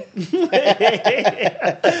 5.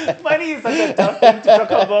 Money is such a tough thing to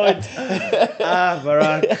talk about.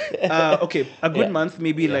 Barack. Okay, a good month,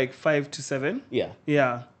 maybe like 5 to 7.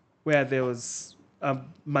 Yeah, where there was a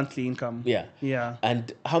monthly income. Yeah.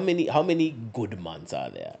 And how many good months are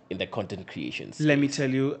there in the content creation space? Let me tell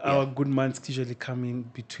you, our good months usually come in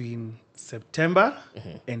between September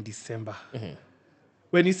and December.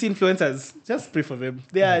 When you see influencers, just pray for them.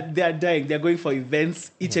 They are dying. They are going for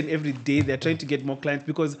events each and every day. They're trying to get more clients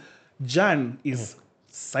because Jan is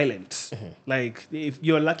silent. Like, if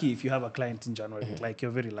you're lucky if you have a client in January, like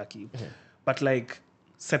you're very lucky. But like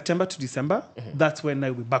September to December, that's when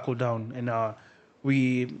we buckle down and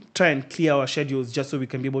we try and clear our schedules just so we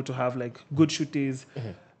can be able to have like good shoot days.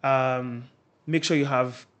 Make sure you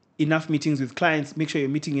have enough meetings with clients. Make sure you're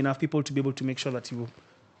meeting enough people to be able to make sure that you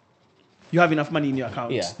have enough money in your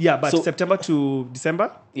account. But so, September to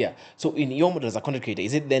December? Yeah. So in your model as a content creator,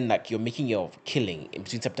 is it then like you're making your killing in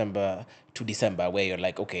between September to December where you're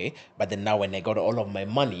like, okay, but then now when I got all of my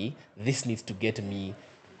money, this needs to get me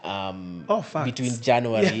between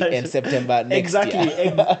January and September next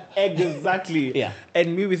year. Exactly. Yeah.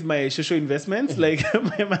 And me with my social investments, like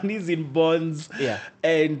my money's in bonds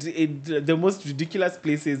and in the most ridiculous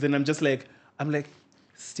places. And I'm like,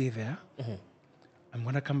 stay there. I'm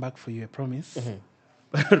gonna come back for you, I promise.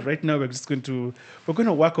 But right now we're going to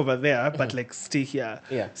work over there, but like stay here.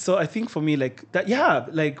 Yeah. So I think for me like that,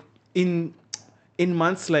 like in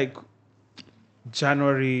months like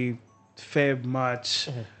January, Feb, March,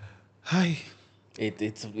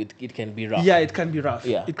 it can be rough. Yeah, it can be rough.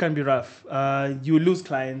 Yeah. It can be rough. You lose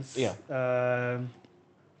clients. Yeah.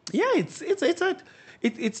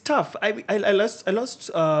 It's tough. I lost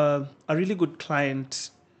a really good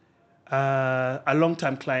client. A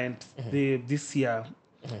long-term client this year.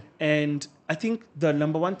 And I think the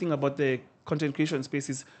number one thing about the content creation space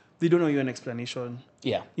is they don't know you an explanation.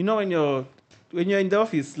 Yeah. You know, when you're in the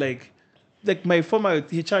office, like my former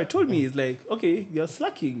HR told me, is like, okay, you're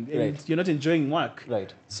slacking and you're not enjoying work.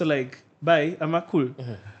 Right. So like, bye, I'm a cool.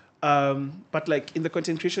 But like in the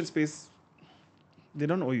content creation space, they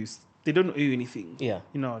don't owe you. They don't owe you anything. Yeah.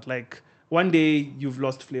 You know, like one day you've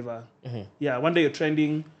lost flavor. Yeah. One day you're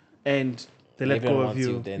trending and they let go of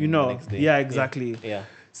you. Then You know. the next day. Yeah, exactly. Yeah.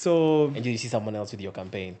 So And you see someone else with your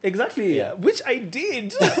campaign. exactly, Yeah. which I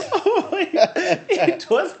did. It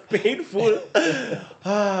was painful.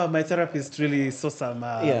 My therapist really saw some.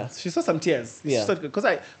 She saw some tears. Yeah. Because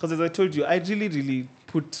as I told you, I really, really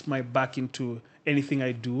put my back into anything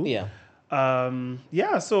I do. Yeah.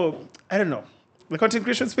 So I don't know. The content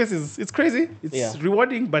creation space it's crazy. It's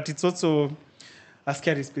rewarding, but it's also a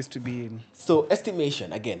scary space to be in. So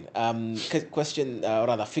estimation again. Question or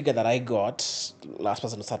rather figure that I got. Last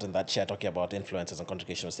person who sat in that chair talking about influencers and content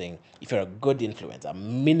creation was saying, if you're a good influencer,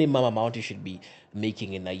 minimum amount you should be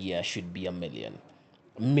making in a year should be $1 million.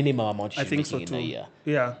 Minimum amount you should be making in a year.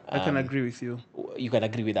 Yeah, I can agree with you. You can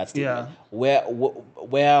agree with that statement. Yeah.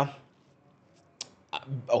 Where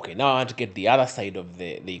okay, now I want to get the other side of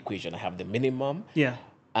the equation. I have the minimum. Yeah.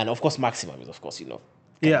 And of course maximum is of course,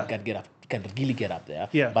 can really get up there.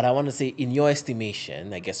 Yeah. But I want to say, in your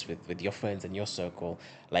estimation, I guess with your friends and your circle,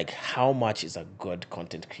 like how much is a good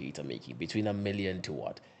content creator making? Between $1 million to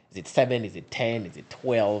what? Is it 7? Is it 10? Is it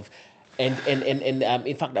 12? And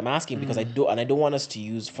in fact, I'm asking because I don't want us to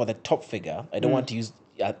use for the top figure. I don't want to use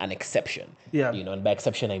an exception. Yeah. And by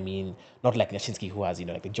exception I mean not like Nyashinsky who has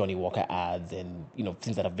like the Johnny Walker ads and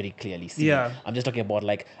things that are very clearly seen. Yeah. I'm just talking about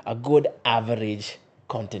like a good average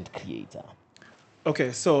content creator.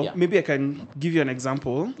 Okay, so maybe I can give you an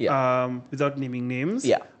example without naming names.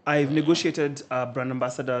 Yeah. I've negotiated a brand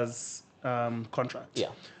ambassador's contract. Yeah.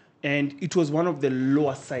 And it was one of the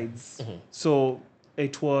lower sides. So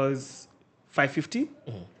it was $550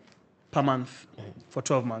 per month for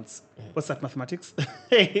 12 months. What's that mathematics?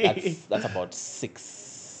 That's about 6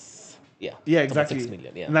 Yeah. Yeah, It's about exactly. 6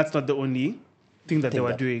 million. Yeah. And that's not the only thing that they Thing were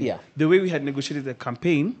that- doing. yeah. The way we had negotiated the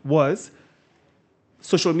campaign was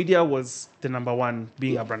social media was the number one,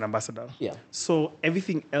 being Yeah. a brand ambassador. Yeah. So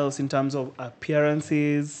everything else in terms of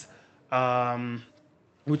appearances,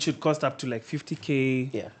 which would cost up to like 50K,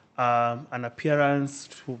 Yeah. an appearance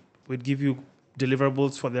would give you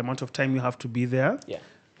deliverables for the amount of time you have to be there. Yeah.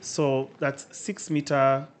 So that's 6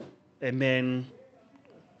 meter, and then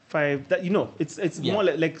five. That it's Yeah. more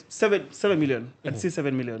like 7 million. I'd say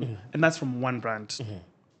 7 million, and that's from one brand.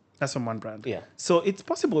 That's from one brand. Yeah. So it's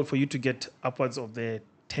possible for you to get upwards of the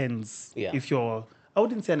tens Yeah. if you're. I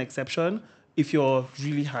wouldn't say an exception if you're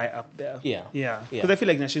really high up there. Yeah. Yeah. Yeah. Because I feel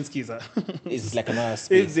like Nashinsky is a. It's like another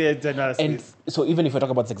space. It's another And space. so even if we talk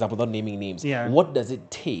about this example, without naming names, Yeah. what does it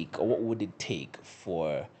take, or what would it take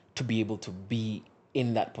to be able to be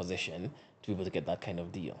in that position, to be able to get that kind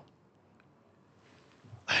of deal?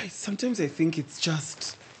 Sometimes I think it's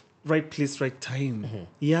just right place, right time.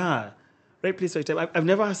 Yeah, right place, right time. I've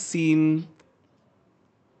never seen.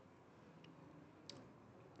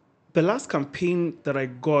 The last campaign that I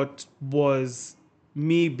got was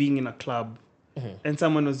me being in a club, and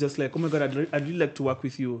someone was just like, "Oh my god, I'd really like to work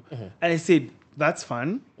with you," and I said, "That's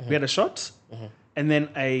fun." We had a shot, and then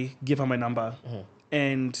I gave her my number,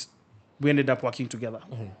 and we ended up working together.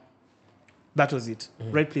 That was it.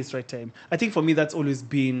 Right place, right time. I think for me, that's always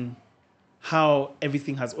been how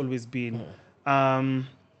everything has always been.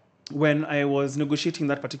 When I was negotiating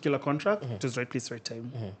that particular contract, it was right place, right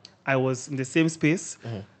time. I was in the same space.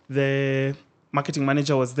 The marketing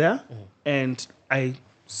manager was there, and I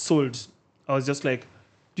sold. I was just like,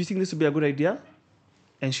 "Do you think this would be a good idea?"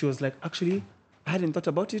 And she was like, "Actually, I hadn't thought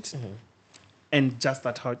about it." And just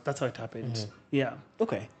that's how it happened. Yeah.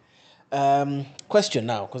 Okay. Question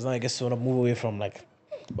now, because now I guess we want to move away from like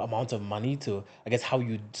amount of money to, I guess, how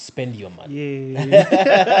you spend your money. Yeah.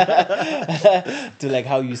 To like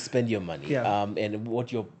how you spend your money. Yeah. And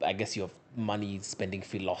what your money spending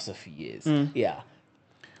philosophy is. Yeah.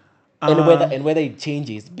 And whether it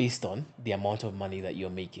changes based on the amount of money that you're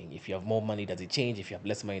making. If you have more money, does it change? If you have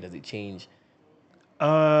less money, does it change?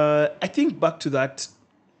 I think back to that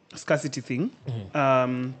scarcity thing.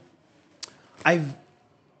 I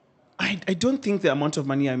don't think the amount of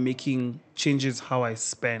money I'm making changes how I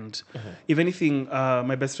spend. If anything,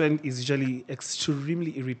 my best friend is usually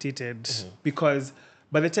extremely irritated because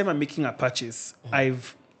by the time I'm making a purchase,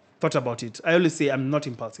 I've thought about it. I always say I'm not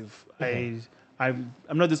impulsive. I'm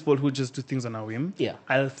not this people who just do things on a whim. Yeah.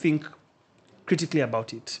 I'll think critically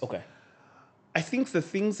about it. Okay. I think the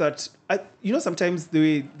things that sometimes the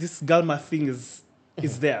way this Galma thing is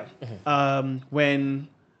there. When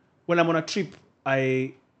I'm on a trip,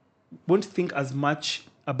 I won't think as much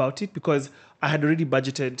about it because I had already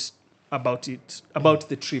budgeted about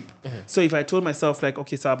the trip. So if I told myself like,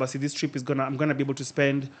 okay, Sabasi, this trip I'm gonna be able to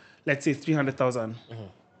spend, let's say 300,000.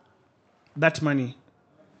 That money,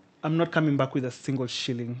 I'm not coming back with a single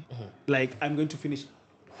shilling. Like I'm going to finish.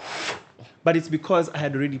 But it's because I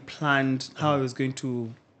had already planned how I was going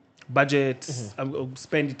to budget, I'll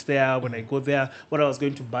spend it there when I go there, what I was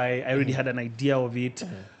going to buy. I already had an idea of it.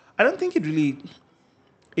 I don't think it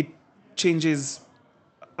changes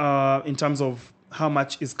in terms of how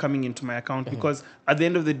much is coming into my account because at the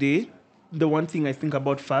end of the day, the one thing I think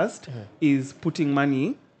about first is putting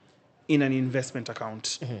money in an investment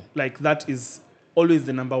account. Like that is always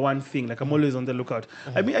the number one thing. Like I'm always on the lookout.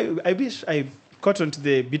 I mean, I wish I caught onto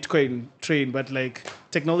the Bitcoin train, but like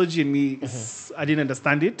technology in me, I didn't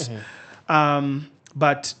understand it.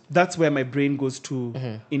 But that's where my brain goes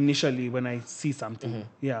to initially when I see something.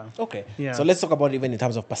 Yeah. Okay. Yeah. So let's talk about even in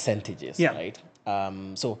terms of percentages, Yeah. right?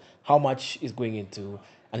 So how much is going into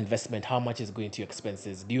an investment? How much is going to your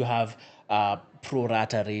expenses? Do you have a pro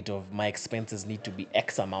rata rate of my expenses need to be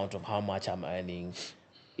X amount of how much I'm earning?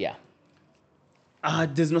 Yeah.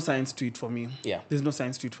 There's no science to it for me. Yeah. There's no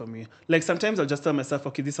science to it for me. Like sometimes I'll just tell myself,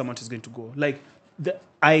 okay, this amount is going to go. Like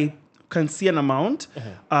I can see an amount.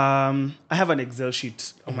 I have an Excel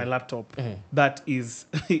sheet on my laptop that is,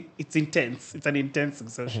 it's intense. It's an intense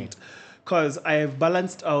Excel sheet because I have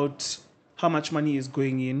balanced out how much money is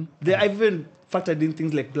going in. I've even factored in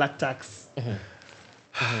things like black tax.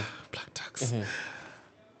 Black tax.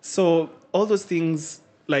 So all those things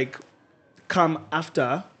like come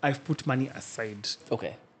after I've put money aside.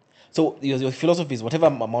 Okay. So your philosophy is whatever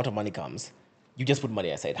amount of money comes, You just put money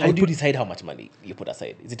aside. How do you decide how much money you put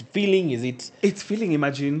aside? Is it feeling? Is it... It's feeling,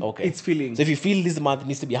 imagine. Okay. It's feeling. So if you feel this month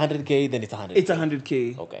needs to be 100K, then it's 100K. It's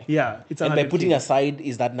 100K. Okay. Yeah, it's 100K. And by putting aside,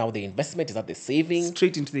 is that now the investment? Is that the saving?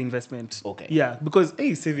 Straight into the investment. Okay. Yeah, because,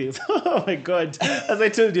 hey, savings. Oh, my God. As I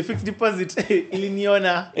told you, fixed deposit.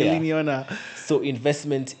 Iliniona. So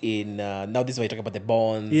investment in... now this is why you talk about the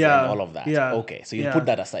bonds and all of that. Yeah. Okay. So you put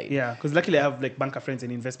that aside. Yeah, because luckily I have like banker friends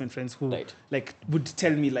and investment friends who like would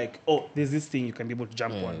tell me like, oh, there's this thing you can be able to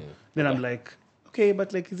jump on. Then I'm like, okay,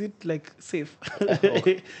 but like, is it like safe?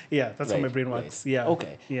 Yeah, that's how my brain works. Yeah.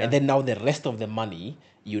 Okay. Yeah. And then now the rest of the money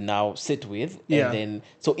you now sit with. And then,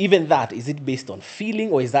 so even that, is it based on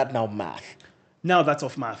feeling or is that now math? Now that's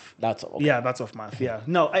off math. That's okay. Yeah, that's off math. Yeah.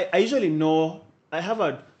 No, I usually know, I have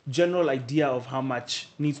a general idea of how much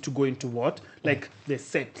needs to go into what. Like the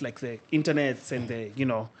set, like the internets and the, you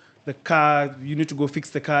know, the car, you need to go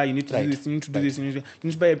fix the car, you need to do this, you need to do this, you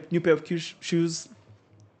need to buy a new pair of shoes.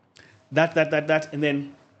 That, and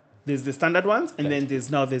then there's the standard ones, and then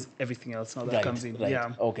there's everything else now that comes in. Right.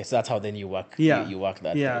 Yeah. Okay, so that's how then you work. Yeah. You work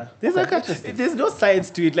that. Yeah. Thing. There's no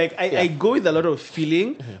science to it. Like I go with a lot of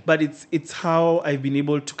feeling, but it's how I've been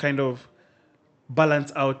able to kind of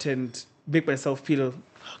balance out and make myself feel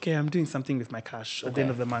okay. I'm doing something with my cash at the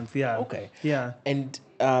end of the month. Yeah. Okay. Yeah. And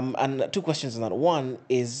two questions on that. One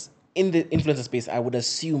is, in the influencer space, I would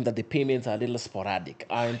assume that the payments are a little sporadic,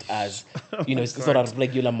 aren't as, you know, it's sort of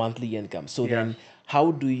regular monthly income. So then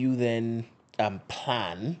how do you then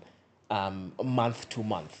plan month to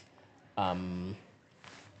month?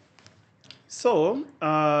 So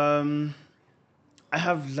I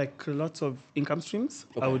have like lots of income streams,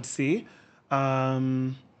 I would say,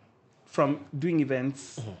 from doing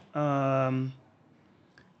events.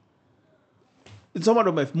 It's not one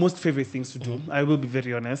of my most favorite things to do. I will be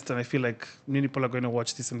very honest, and I feel like many people are going to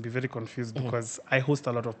watch this and be very confused because I host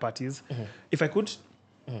a lot of parties. If I could,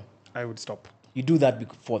 I would stop. You do that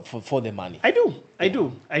for the money? I do.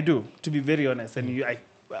 To be very honest, and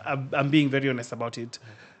I'm being very honest about it.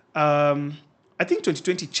 I think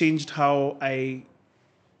 2020 changed how I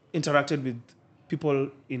interacted with people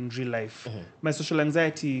in real life. My social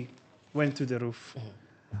anxiety went through the roof.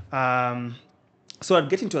 So I'd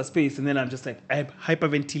get into a space and then I'm just like, I'm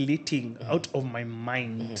hyperventilating out of my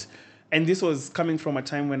mind. And this was coming from a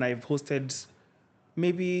time when I've hosted,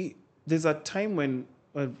 maybe there's a time when,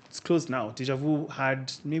 it's closed now, Deja Vu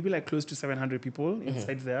had maybe like close to 700 people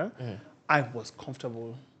inside there. I was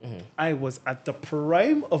comfortable. I was at the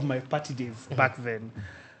prime of my party days back then.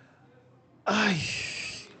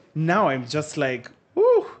 Now I'm just like,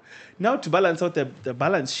 whoo. Now to balance out the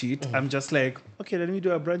balance sheet, I'm just like, okay, let me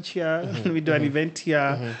do a brunch here. Let me do an event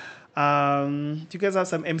here. Do you guys have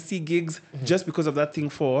some MC gigs? Just because of that thing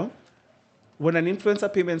when an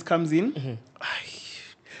influencer payments comes in,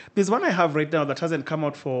 there's one I have right now that hasn't come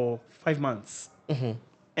out for 5 months.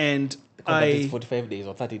 And it's 45 days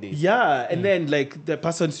or 30 days. Yeah, and then like the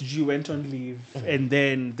person's due went on leave. And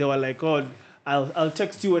then they were like, oh, I'll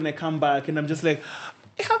text you when I come back. And I'm just like,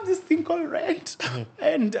 I have this thing called rent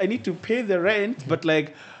and I need to pay the rent, but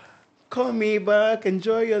like, call me back,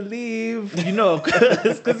 enjoy your leave, you know,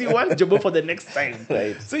 because you want Jobo for the next time.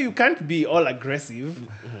 Right. So you can't be all aggressive.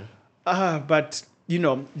 But, you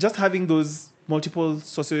know, just having those multiple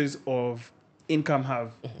sources of income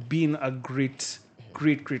have been a great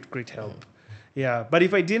help. Yeah. But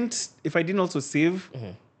if I didn't also save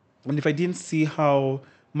and if I didn't see how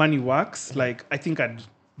money works, like I think I'd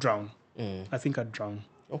drown.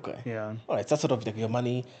 Okay. Yeah. All right. So that's sort of like your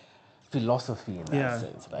money philosophy in that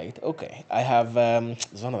sense, right? Okay. I have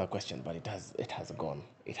there's one other question, but it has gone.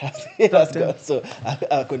 It has gone. So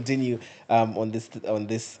I'll continue on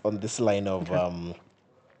this line of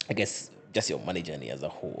I guess just your money journey as a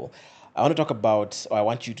whole. I want to talk about, or I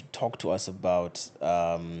want you to talk to us about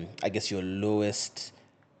I guess your lowest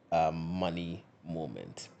money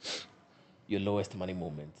moment. Your lowest money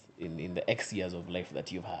moment in the X years of life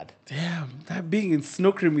that you've had. Damn, that being in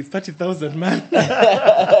snow cream with 30,000, man.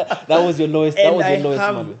 That was your lowest. And that was your lowest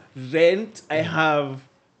have money. Rent. I have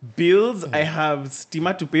bills. I have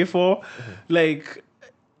steamer to pay for. Like,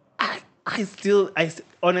 I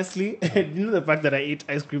honestly, you know the fact that I ate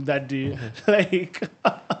ice cream that day. Like,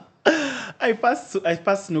 I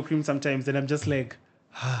pass snow cream sometimes, and I'm just like,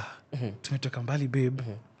 tumetoka mbali, babe.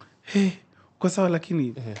 Hey, kwa sawa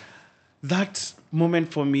lakini. That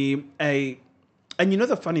moment for me, and you know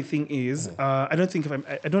the funny thing is, I don't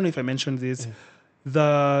know if I mentioned this,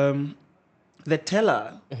 the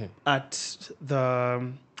teller at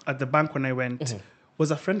the bank when I went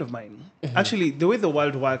was a friend of mine. Actually, the way the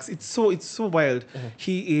world works, it's so wild.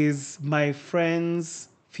 He is my friend's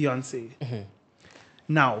fiance.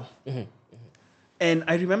 Now, And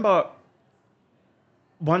I remember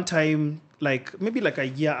one time, like maybe like a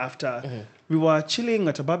year after, we were chilling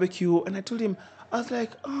at a barbecue, and I told him, I was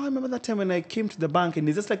like, oh, I remember that time when I came to the bank, and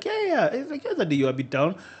he's just like, yeah. He's like, yeah, that day you were a bit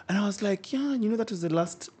down. And I was like, yeah, that was the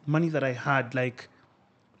last money that I had, like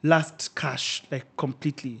last cash, like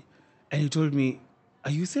completely. And he told me,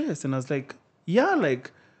 are you serious? And I was like, yeah,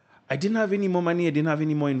 like I didn't have any more money. I didn't have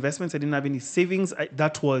any more investments. I didn't have any savings.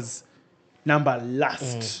 That was number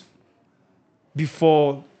last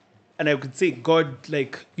before. And I could say God,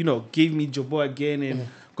 like, gave me Jobo again and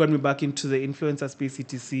got me back into the influencer space,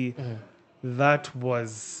 etc. That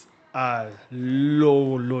was a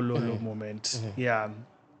low moment. Yeah.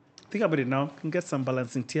 Think about it now. Can get some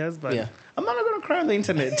balancing tears, but Yeah. I'm not going to cry on the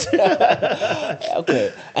internet.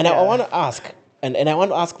 Okay. And I Yeah. want to ask, and I want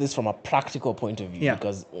to ask this from a practical point of view, Yeah.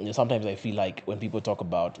 because sometimes I feel like when people talk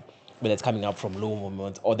about whether it's coming up from low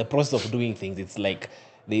moments or the process of doing things, it's like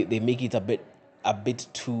they make it a bit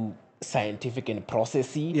too scientific and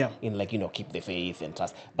processy Yeah. in like, keep the faith and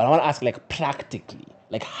trust. But I want to ask, like, practically,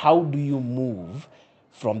 like, how do you move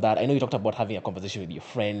from that? I know you talked about having a conversation with your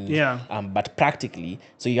friend. Yeah. But practically,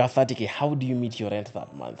 so you have 30K, how do you meet your rent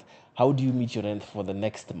that month? How do you meet your rent for the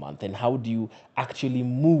next month? And how do you actually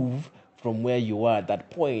move from where you are at that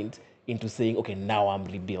point into saying, okay, now I'm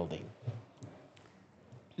rebuilding?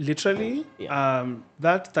 Literally, Yeah.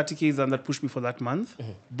 that 30K is the one that pushed me for that month.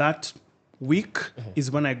 That week is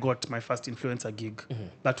when I got my first influencer gig.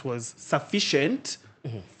 That was sufficient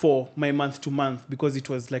for my month to month because it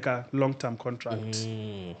was like a long-term contract.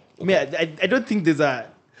 Okay. I mean, I don't think there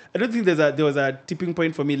was a tipping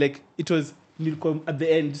point for me. Like it was Nilcom at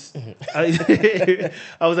the end.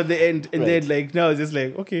 I was at the end, and Right. then like now it's just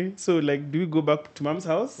like, okay, so like, do we go back to mom's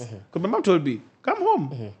house? Because my mom told me, come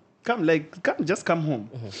home, just come home,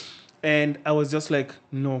 and I was just like,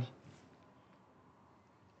 no,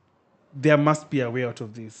 there must be a way out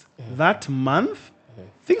of this. That month,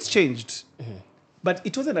 things changed. But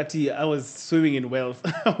it wasn't that I was swimming in wealth.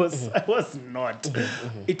 I was not.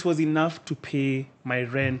 It was enough to pay my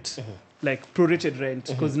rent, like prorated rent.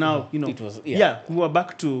 Because now, It was- yeah. we were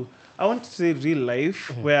back to, I want to say real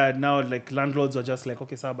life, where now like landlords are just like,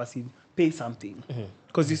 okay, Sabasi, pay something.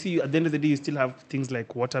 Because you see, at the end of the day, you still have things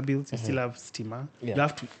like water bills, you still have steamer, Yeah. you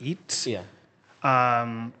have to eat. Yeah.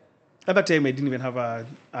 At that time, I didn't even have a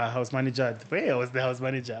house manager. I was the house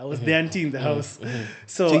manager. I was the auntie in the house.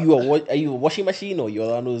 So are you a washing machine, or you're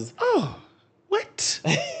the one who's... What?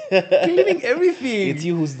 Cleaning everything. It's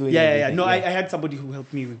you who's doing Yeah. everything, No, yeah. I had somebody who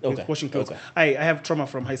helped me with Okay, washing clothes. okay. I have trauma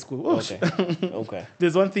from high school. Oh, Okay. Okay.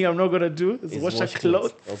 There's one thing I'm not going to do is wash a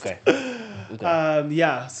clothes. Okay.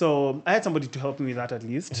 Okay. So I had somebody to help me with that at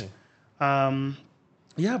least.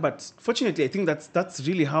 But fortunately, I think that's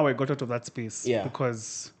really how I got out of that space. Yeah.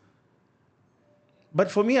 But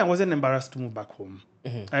for me, I wasn't embarrassed to move back home.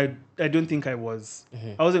 I don't think I was.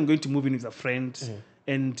 I wasn't going to move in with a friend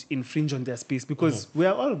and infringe on their space because we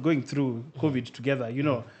are all going through COVID together,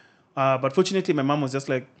 But fortunately, my mom was just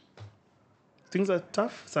like, things are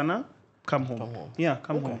tough, Sana, come home. Yeah,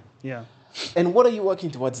 come home. Yeah. And what are you working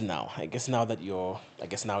towards now? I guess now that you're,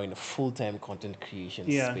 now in a full-time content creation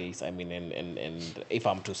Yeah. space. I mean, and if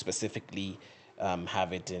I'm to specifically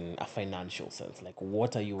have it in a financial sense, like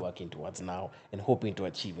what are you working towards now and hoping to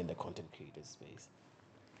achieve in the content creator space?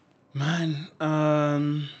 Man,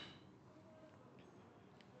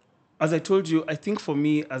 as I told you, I think for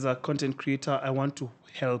me as a content creator, I want to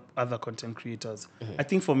help other content creators. I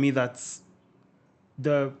think for me that's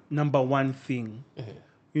the number one thing.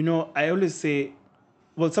 I always say,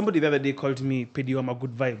 well, somebody the other day called me Pedioma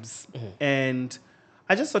Good Vibes. And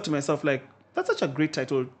I just thought to myself, like, that's such a great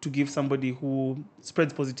title to give somebody who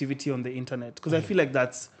spreads positivity on the internet. Because I feel like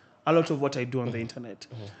that's a lot of what I do on the internet.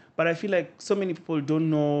 But I feel like so many people don't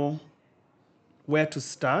know where to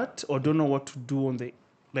start or don't know what to do on the,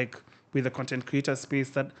 like, with the content creator space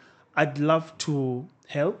that I'd love to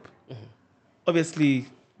help. Obviously,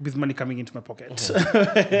 with money coming into my pocket.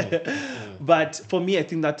 But for me, I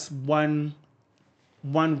think that's one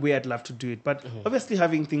way I'd love to do it. But obviously,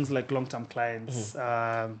 having things like long-term clients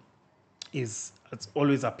it's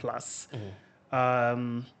always a plus.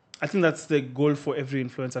 I think that's the goal for every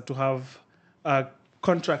influencer, to have a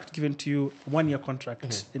contract given to you, 1-year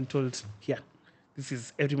contract, and told, here, this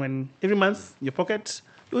is every month in your pocket.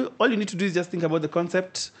 All you need to do is just think about the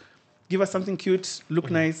concept, give us something cute, look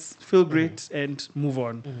nice, feel great, and move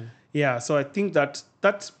on. Yeah, so I think that's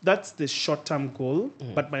the short-term goal,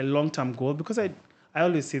 but my long-term goal, because I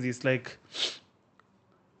always say this, like,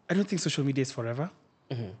 I don't think social media is forever.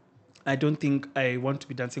 I don't think I want to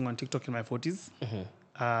be dancing on TikTok in my 40s.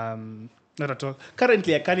 Not at all.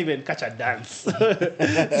 Currently, I can't even catch a dance.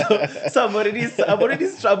 so I'm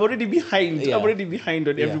already behind. Yeah. I'm already behind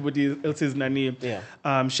on Yeah. everybody else's nanny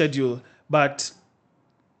Yeah. schedule. But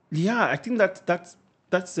yeah, I think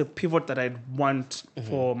that's the pivot that I'd want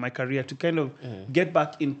for my career, to kind of get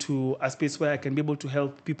back into a space where I can be able to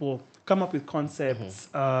help people come up with concepts,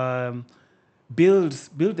 build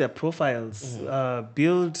their profiles,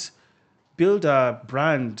 build a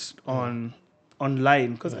brand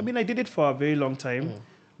online. Because I mean, I did it for a very long time,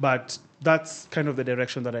 but that's kind of the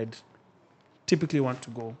direction that I'd typically want to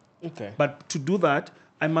go. Okay. But to do that,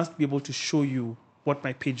 I must be able to show you what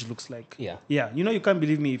my page looks like. Yeah. Yeah. You know, you can't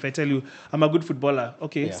believe me if I tell you I'm a good footballer.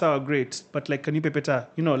 Okay, Yeah. so great. But like, can you pay better?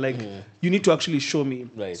 You know, like, you need to actually show me.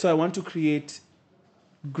 Right. So I want to create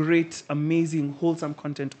great, amazing, wholesome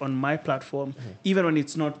content on my platform, even when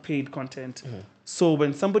it's not paid content. So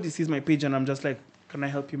when somebody sees my page and I'm just like, can I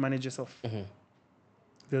help you manage yourself?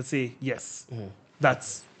 They'll say yes.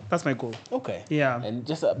 That's my goal. Okay. Yeah. And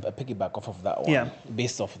just a piggyback off of that one, Yeah.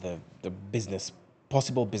 based off the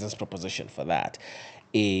possible business proposition for that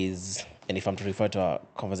is, and if I'm to refer to our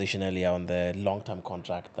conversation earlier on the long-term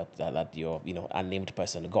contract that your unnamed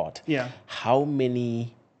person got, Yeah. how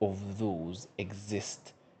many of those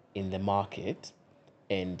exist in the market,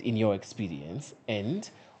 and in your experience, and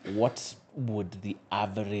what would the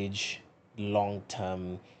average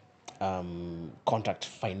long-term contract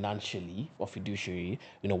financially or fiduciary,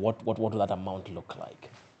 what would that amount look like?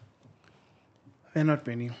 They're not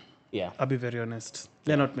many. Yeah. I'll be very honest.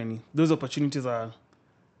 They're not many. Those opportunities they're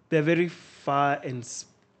very far and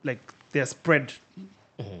like they're spread.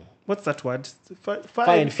 What's that word? Far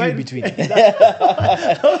and few between.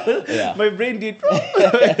 My brain did.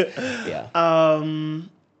 Yeah.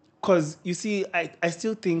 Because you see, I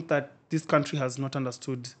still think that this country has not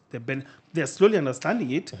understood they're slowly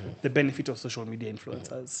understanding it, the benefit of social media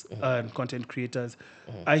influencers and content creators.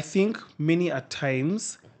 I think many at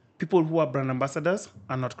times, people who are brand ambassadors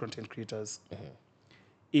are not content creators.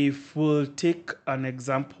 If we'll take an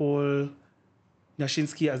example,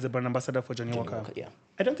 Nyashinsky as the brand ambassador for Johnny Walker. Yeah.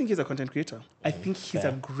 I don't think he's a content creator. I think he's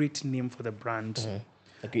a great name for the brand.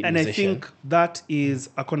 A great And musician. I think that is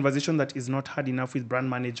a conversation that is not had enough with brand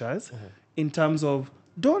managers in terms of,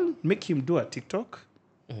 don't make him do a TikTok.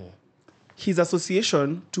 His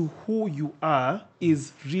association to who you are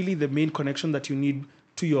is really the main connection that you need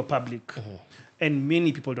to your public. And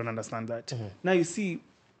many people don't understand that. Now, you see,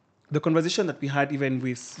 the conversation that we had even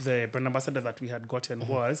with the brand ambassador that we had gotten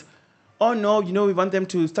was, oh no, we want them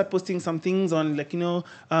to start posting some things on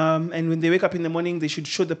and when they wake up in the morning, they should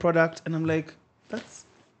show the product. And I'm like,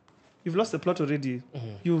 you've lost the plot already.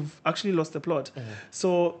 You've actually lost the plot.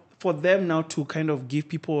 So for them now to kind of give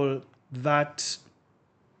people that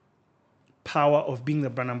power of being the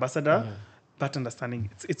brand ambassador, that understanding,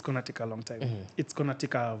 it's going to take a long time. It's going to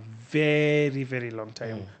take a very, very long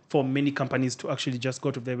time for many companies to actually just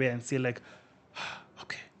go to their way and say like,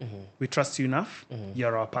 okay, we trust you enough.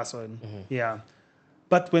 You're our person. Yeah.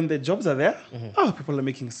 But when the jobs are there, people are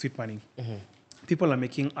making sweet money. People are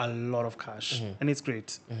making a lot of cash, and it's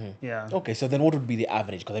great. Yeah. Okay, so then what would be the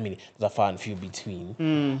average? Because I mean, there's a far and few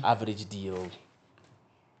between. Average deal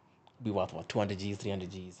be worth what? 200 Gs, 300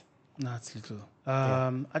 Gs? No, it's little.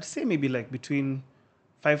 I'd say maybe like between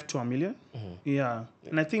 5 to a million. Yeah.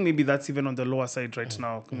 And I think maybe that's even on the lower side right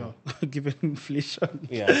now, given inflation.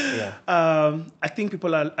 Yeah. I think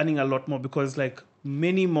people are earning a lot more because like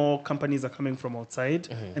many more companies are coming from outside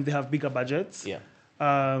and they have bigger budgets. Yeah.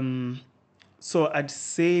 So I'd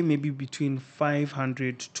say maybe between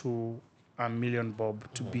 500 to a million bob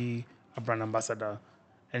to be a brand ambassador.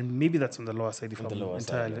 And maybe that's on the lower side if I'm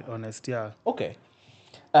entirely honest. Yeah. Okay.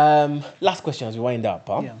 Last question as we wind up.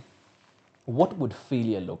 Yeah. What would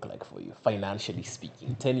failure look like for you, financially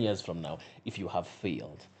speaking, 10 years from now, if you have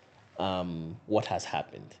failed? What has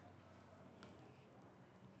happened?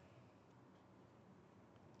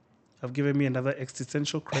 Have given me another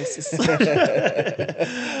existential crisis.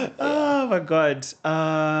 Oh my God.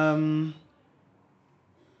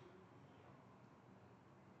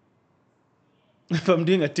 If I'm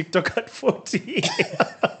doing a TikTok at 40.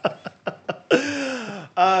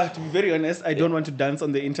 To be very honest, I don't want to dance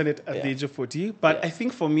on the internet at the age of 40. But I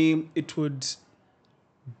think for me, it would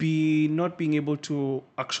be not being able to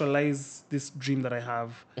actualize this dream that I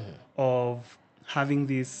have of having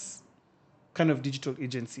this kind of digital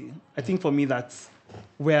agency. I think for me, that's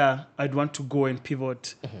where I'd want to go and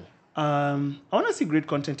pivot. I want to see great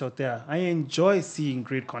content out there. I enjoy seeing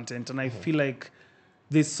great content, and I feel like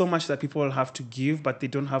there's so much that people have to give, but they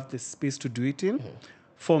don't have the space to do it in.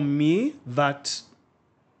 For me, that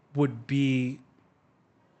would be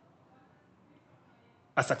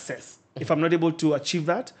a success. If I'm not able to achieve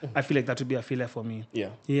that, I feel like that would be a failure for me. Yeah.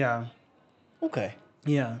 Yeah. Okay.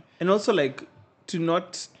 Yeah. And also like to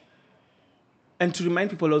not, and to remind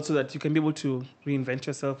people also that you can be able to reinvent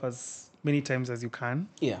yourself as many times as you can.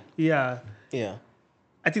 Yeah. Yeah. Yeah.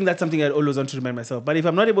 I think that's something I'd always want to remind myself. But if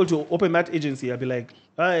I'm not able to open that agency, I'll be like,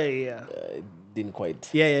 oh, yeah. Didn't quite.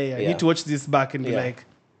 Yeah. I need to watch this back and be Yeah. like,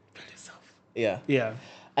 build yourself. Yeah. Yeah.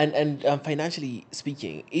 And financially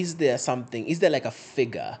speaking, is there like a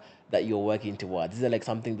figure that you're working towards? Is there like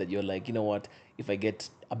something that you're like, you know what, if I get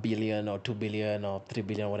 1 billion or 2 billion or 3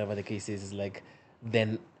 billion, whatever the case is like,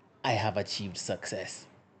 then I have achieved success?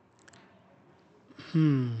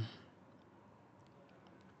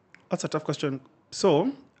 That's a tough question.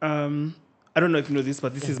 So, I don't know if you know this,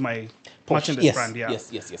 but this is my merchandise Yes. brand. Yeah.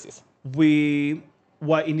 Yes. We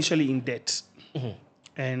were initially in debt.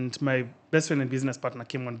 And my best friend and business partner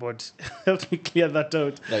came on board, helped me clear that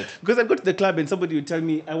out. Right. Because I'd go to the club and somebody would tell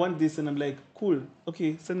me, I want this. And I'm like, cool,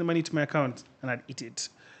 okay, send the money to my account. And I'd eat it.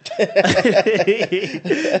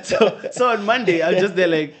 so on Monday, I was just there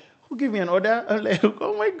like, who gave me an order? I'm like,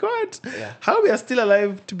 oh my God. Yeah. How we are still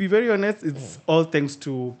alive, to be very honest, it's all thanks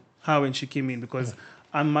to her when she came in, because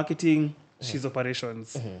I'm marketing, she's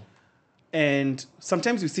operations. And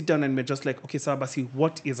sometimes we sit down and we're just like, okay, Sabasi,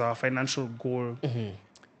 what is our financial goal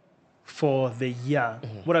for the year?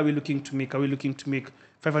 What are we looking to make? Are we looking to make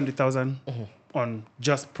 500,000 on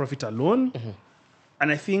just profit alone? And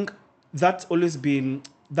I think that's always been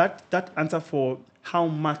that answer for how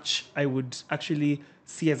much I would actually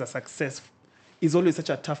see as a success is always such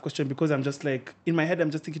a tough question, because I'm just like, in my head,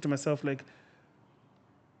 I'm just thinking to myself, like,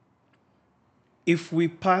 if we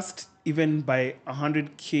passed even by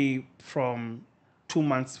 100K from 2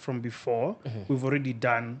 months from before, we've already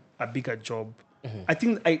done a bigger job. I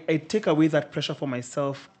think I take away that pressure for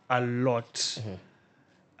myself a lot.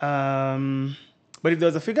 But if there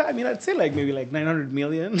was a figure, I mean, I'd say like maybe like 900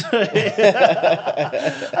 million.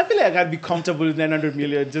 I feel like I'd be comfortable with 900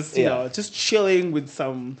 million, just, you know, just chilling with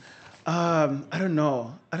some, I don't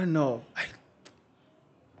know.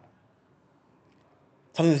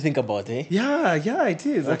 Something to think about, eh? Yeah, it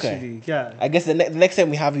is actually. Yeah. I guess the next time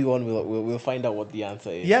we have you on, we'll find out what the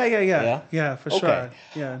answer is. Yeah, for sure.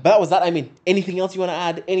 Yeah. But that was that. I mean, anything else you want to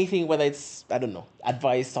add? Anything, whether it's, I don't know,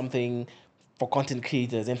 advice, something for content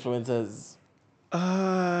creators, influencers,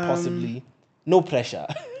 possibly. No pressure.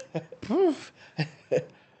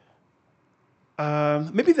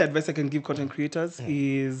 Maybe the advice I can give content creators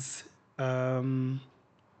is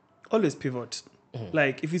always pivot.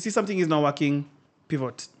 Like, if you see something is not working,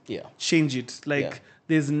 pivot. Yeah. Change it. Like,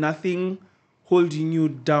 there's nothing holding you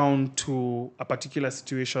down to a particular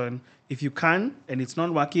situation. If you can and it's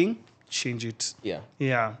not working, change it.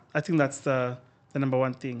 Yeah. I think that's the number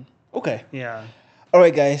one thing. Okay. Yeah. All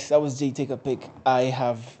right, guys, that was JayTakeAPic. I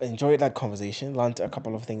have enjoyed that conversation, learned a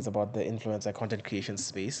couple of things about the influencer content creation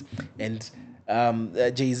space, and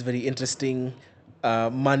Jay's very interesting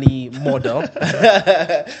money model,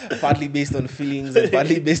 partly based on feelings and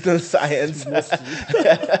partly based on science.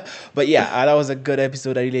 But yeah, that was a good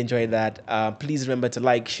episode. I really enjoyed that. Please remember to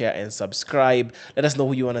like, share, and subscribe. Let us know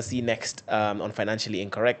who you want to see next on Financially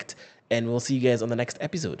Incorrect, and we'll see you guys on the next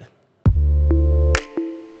episode.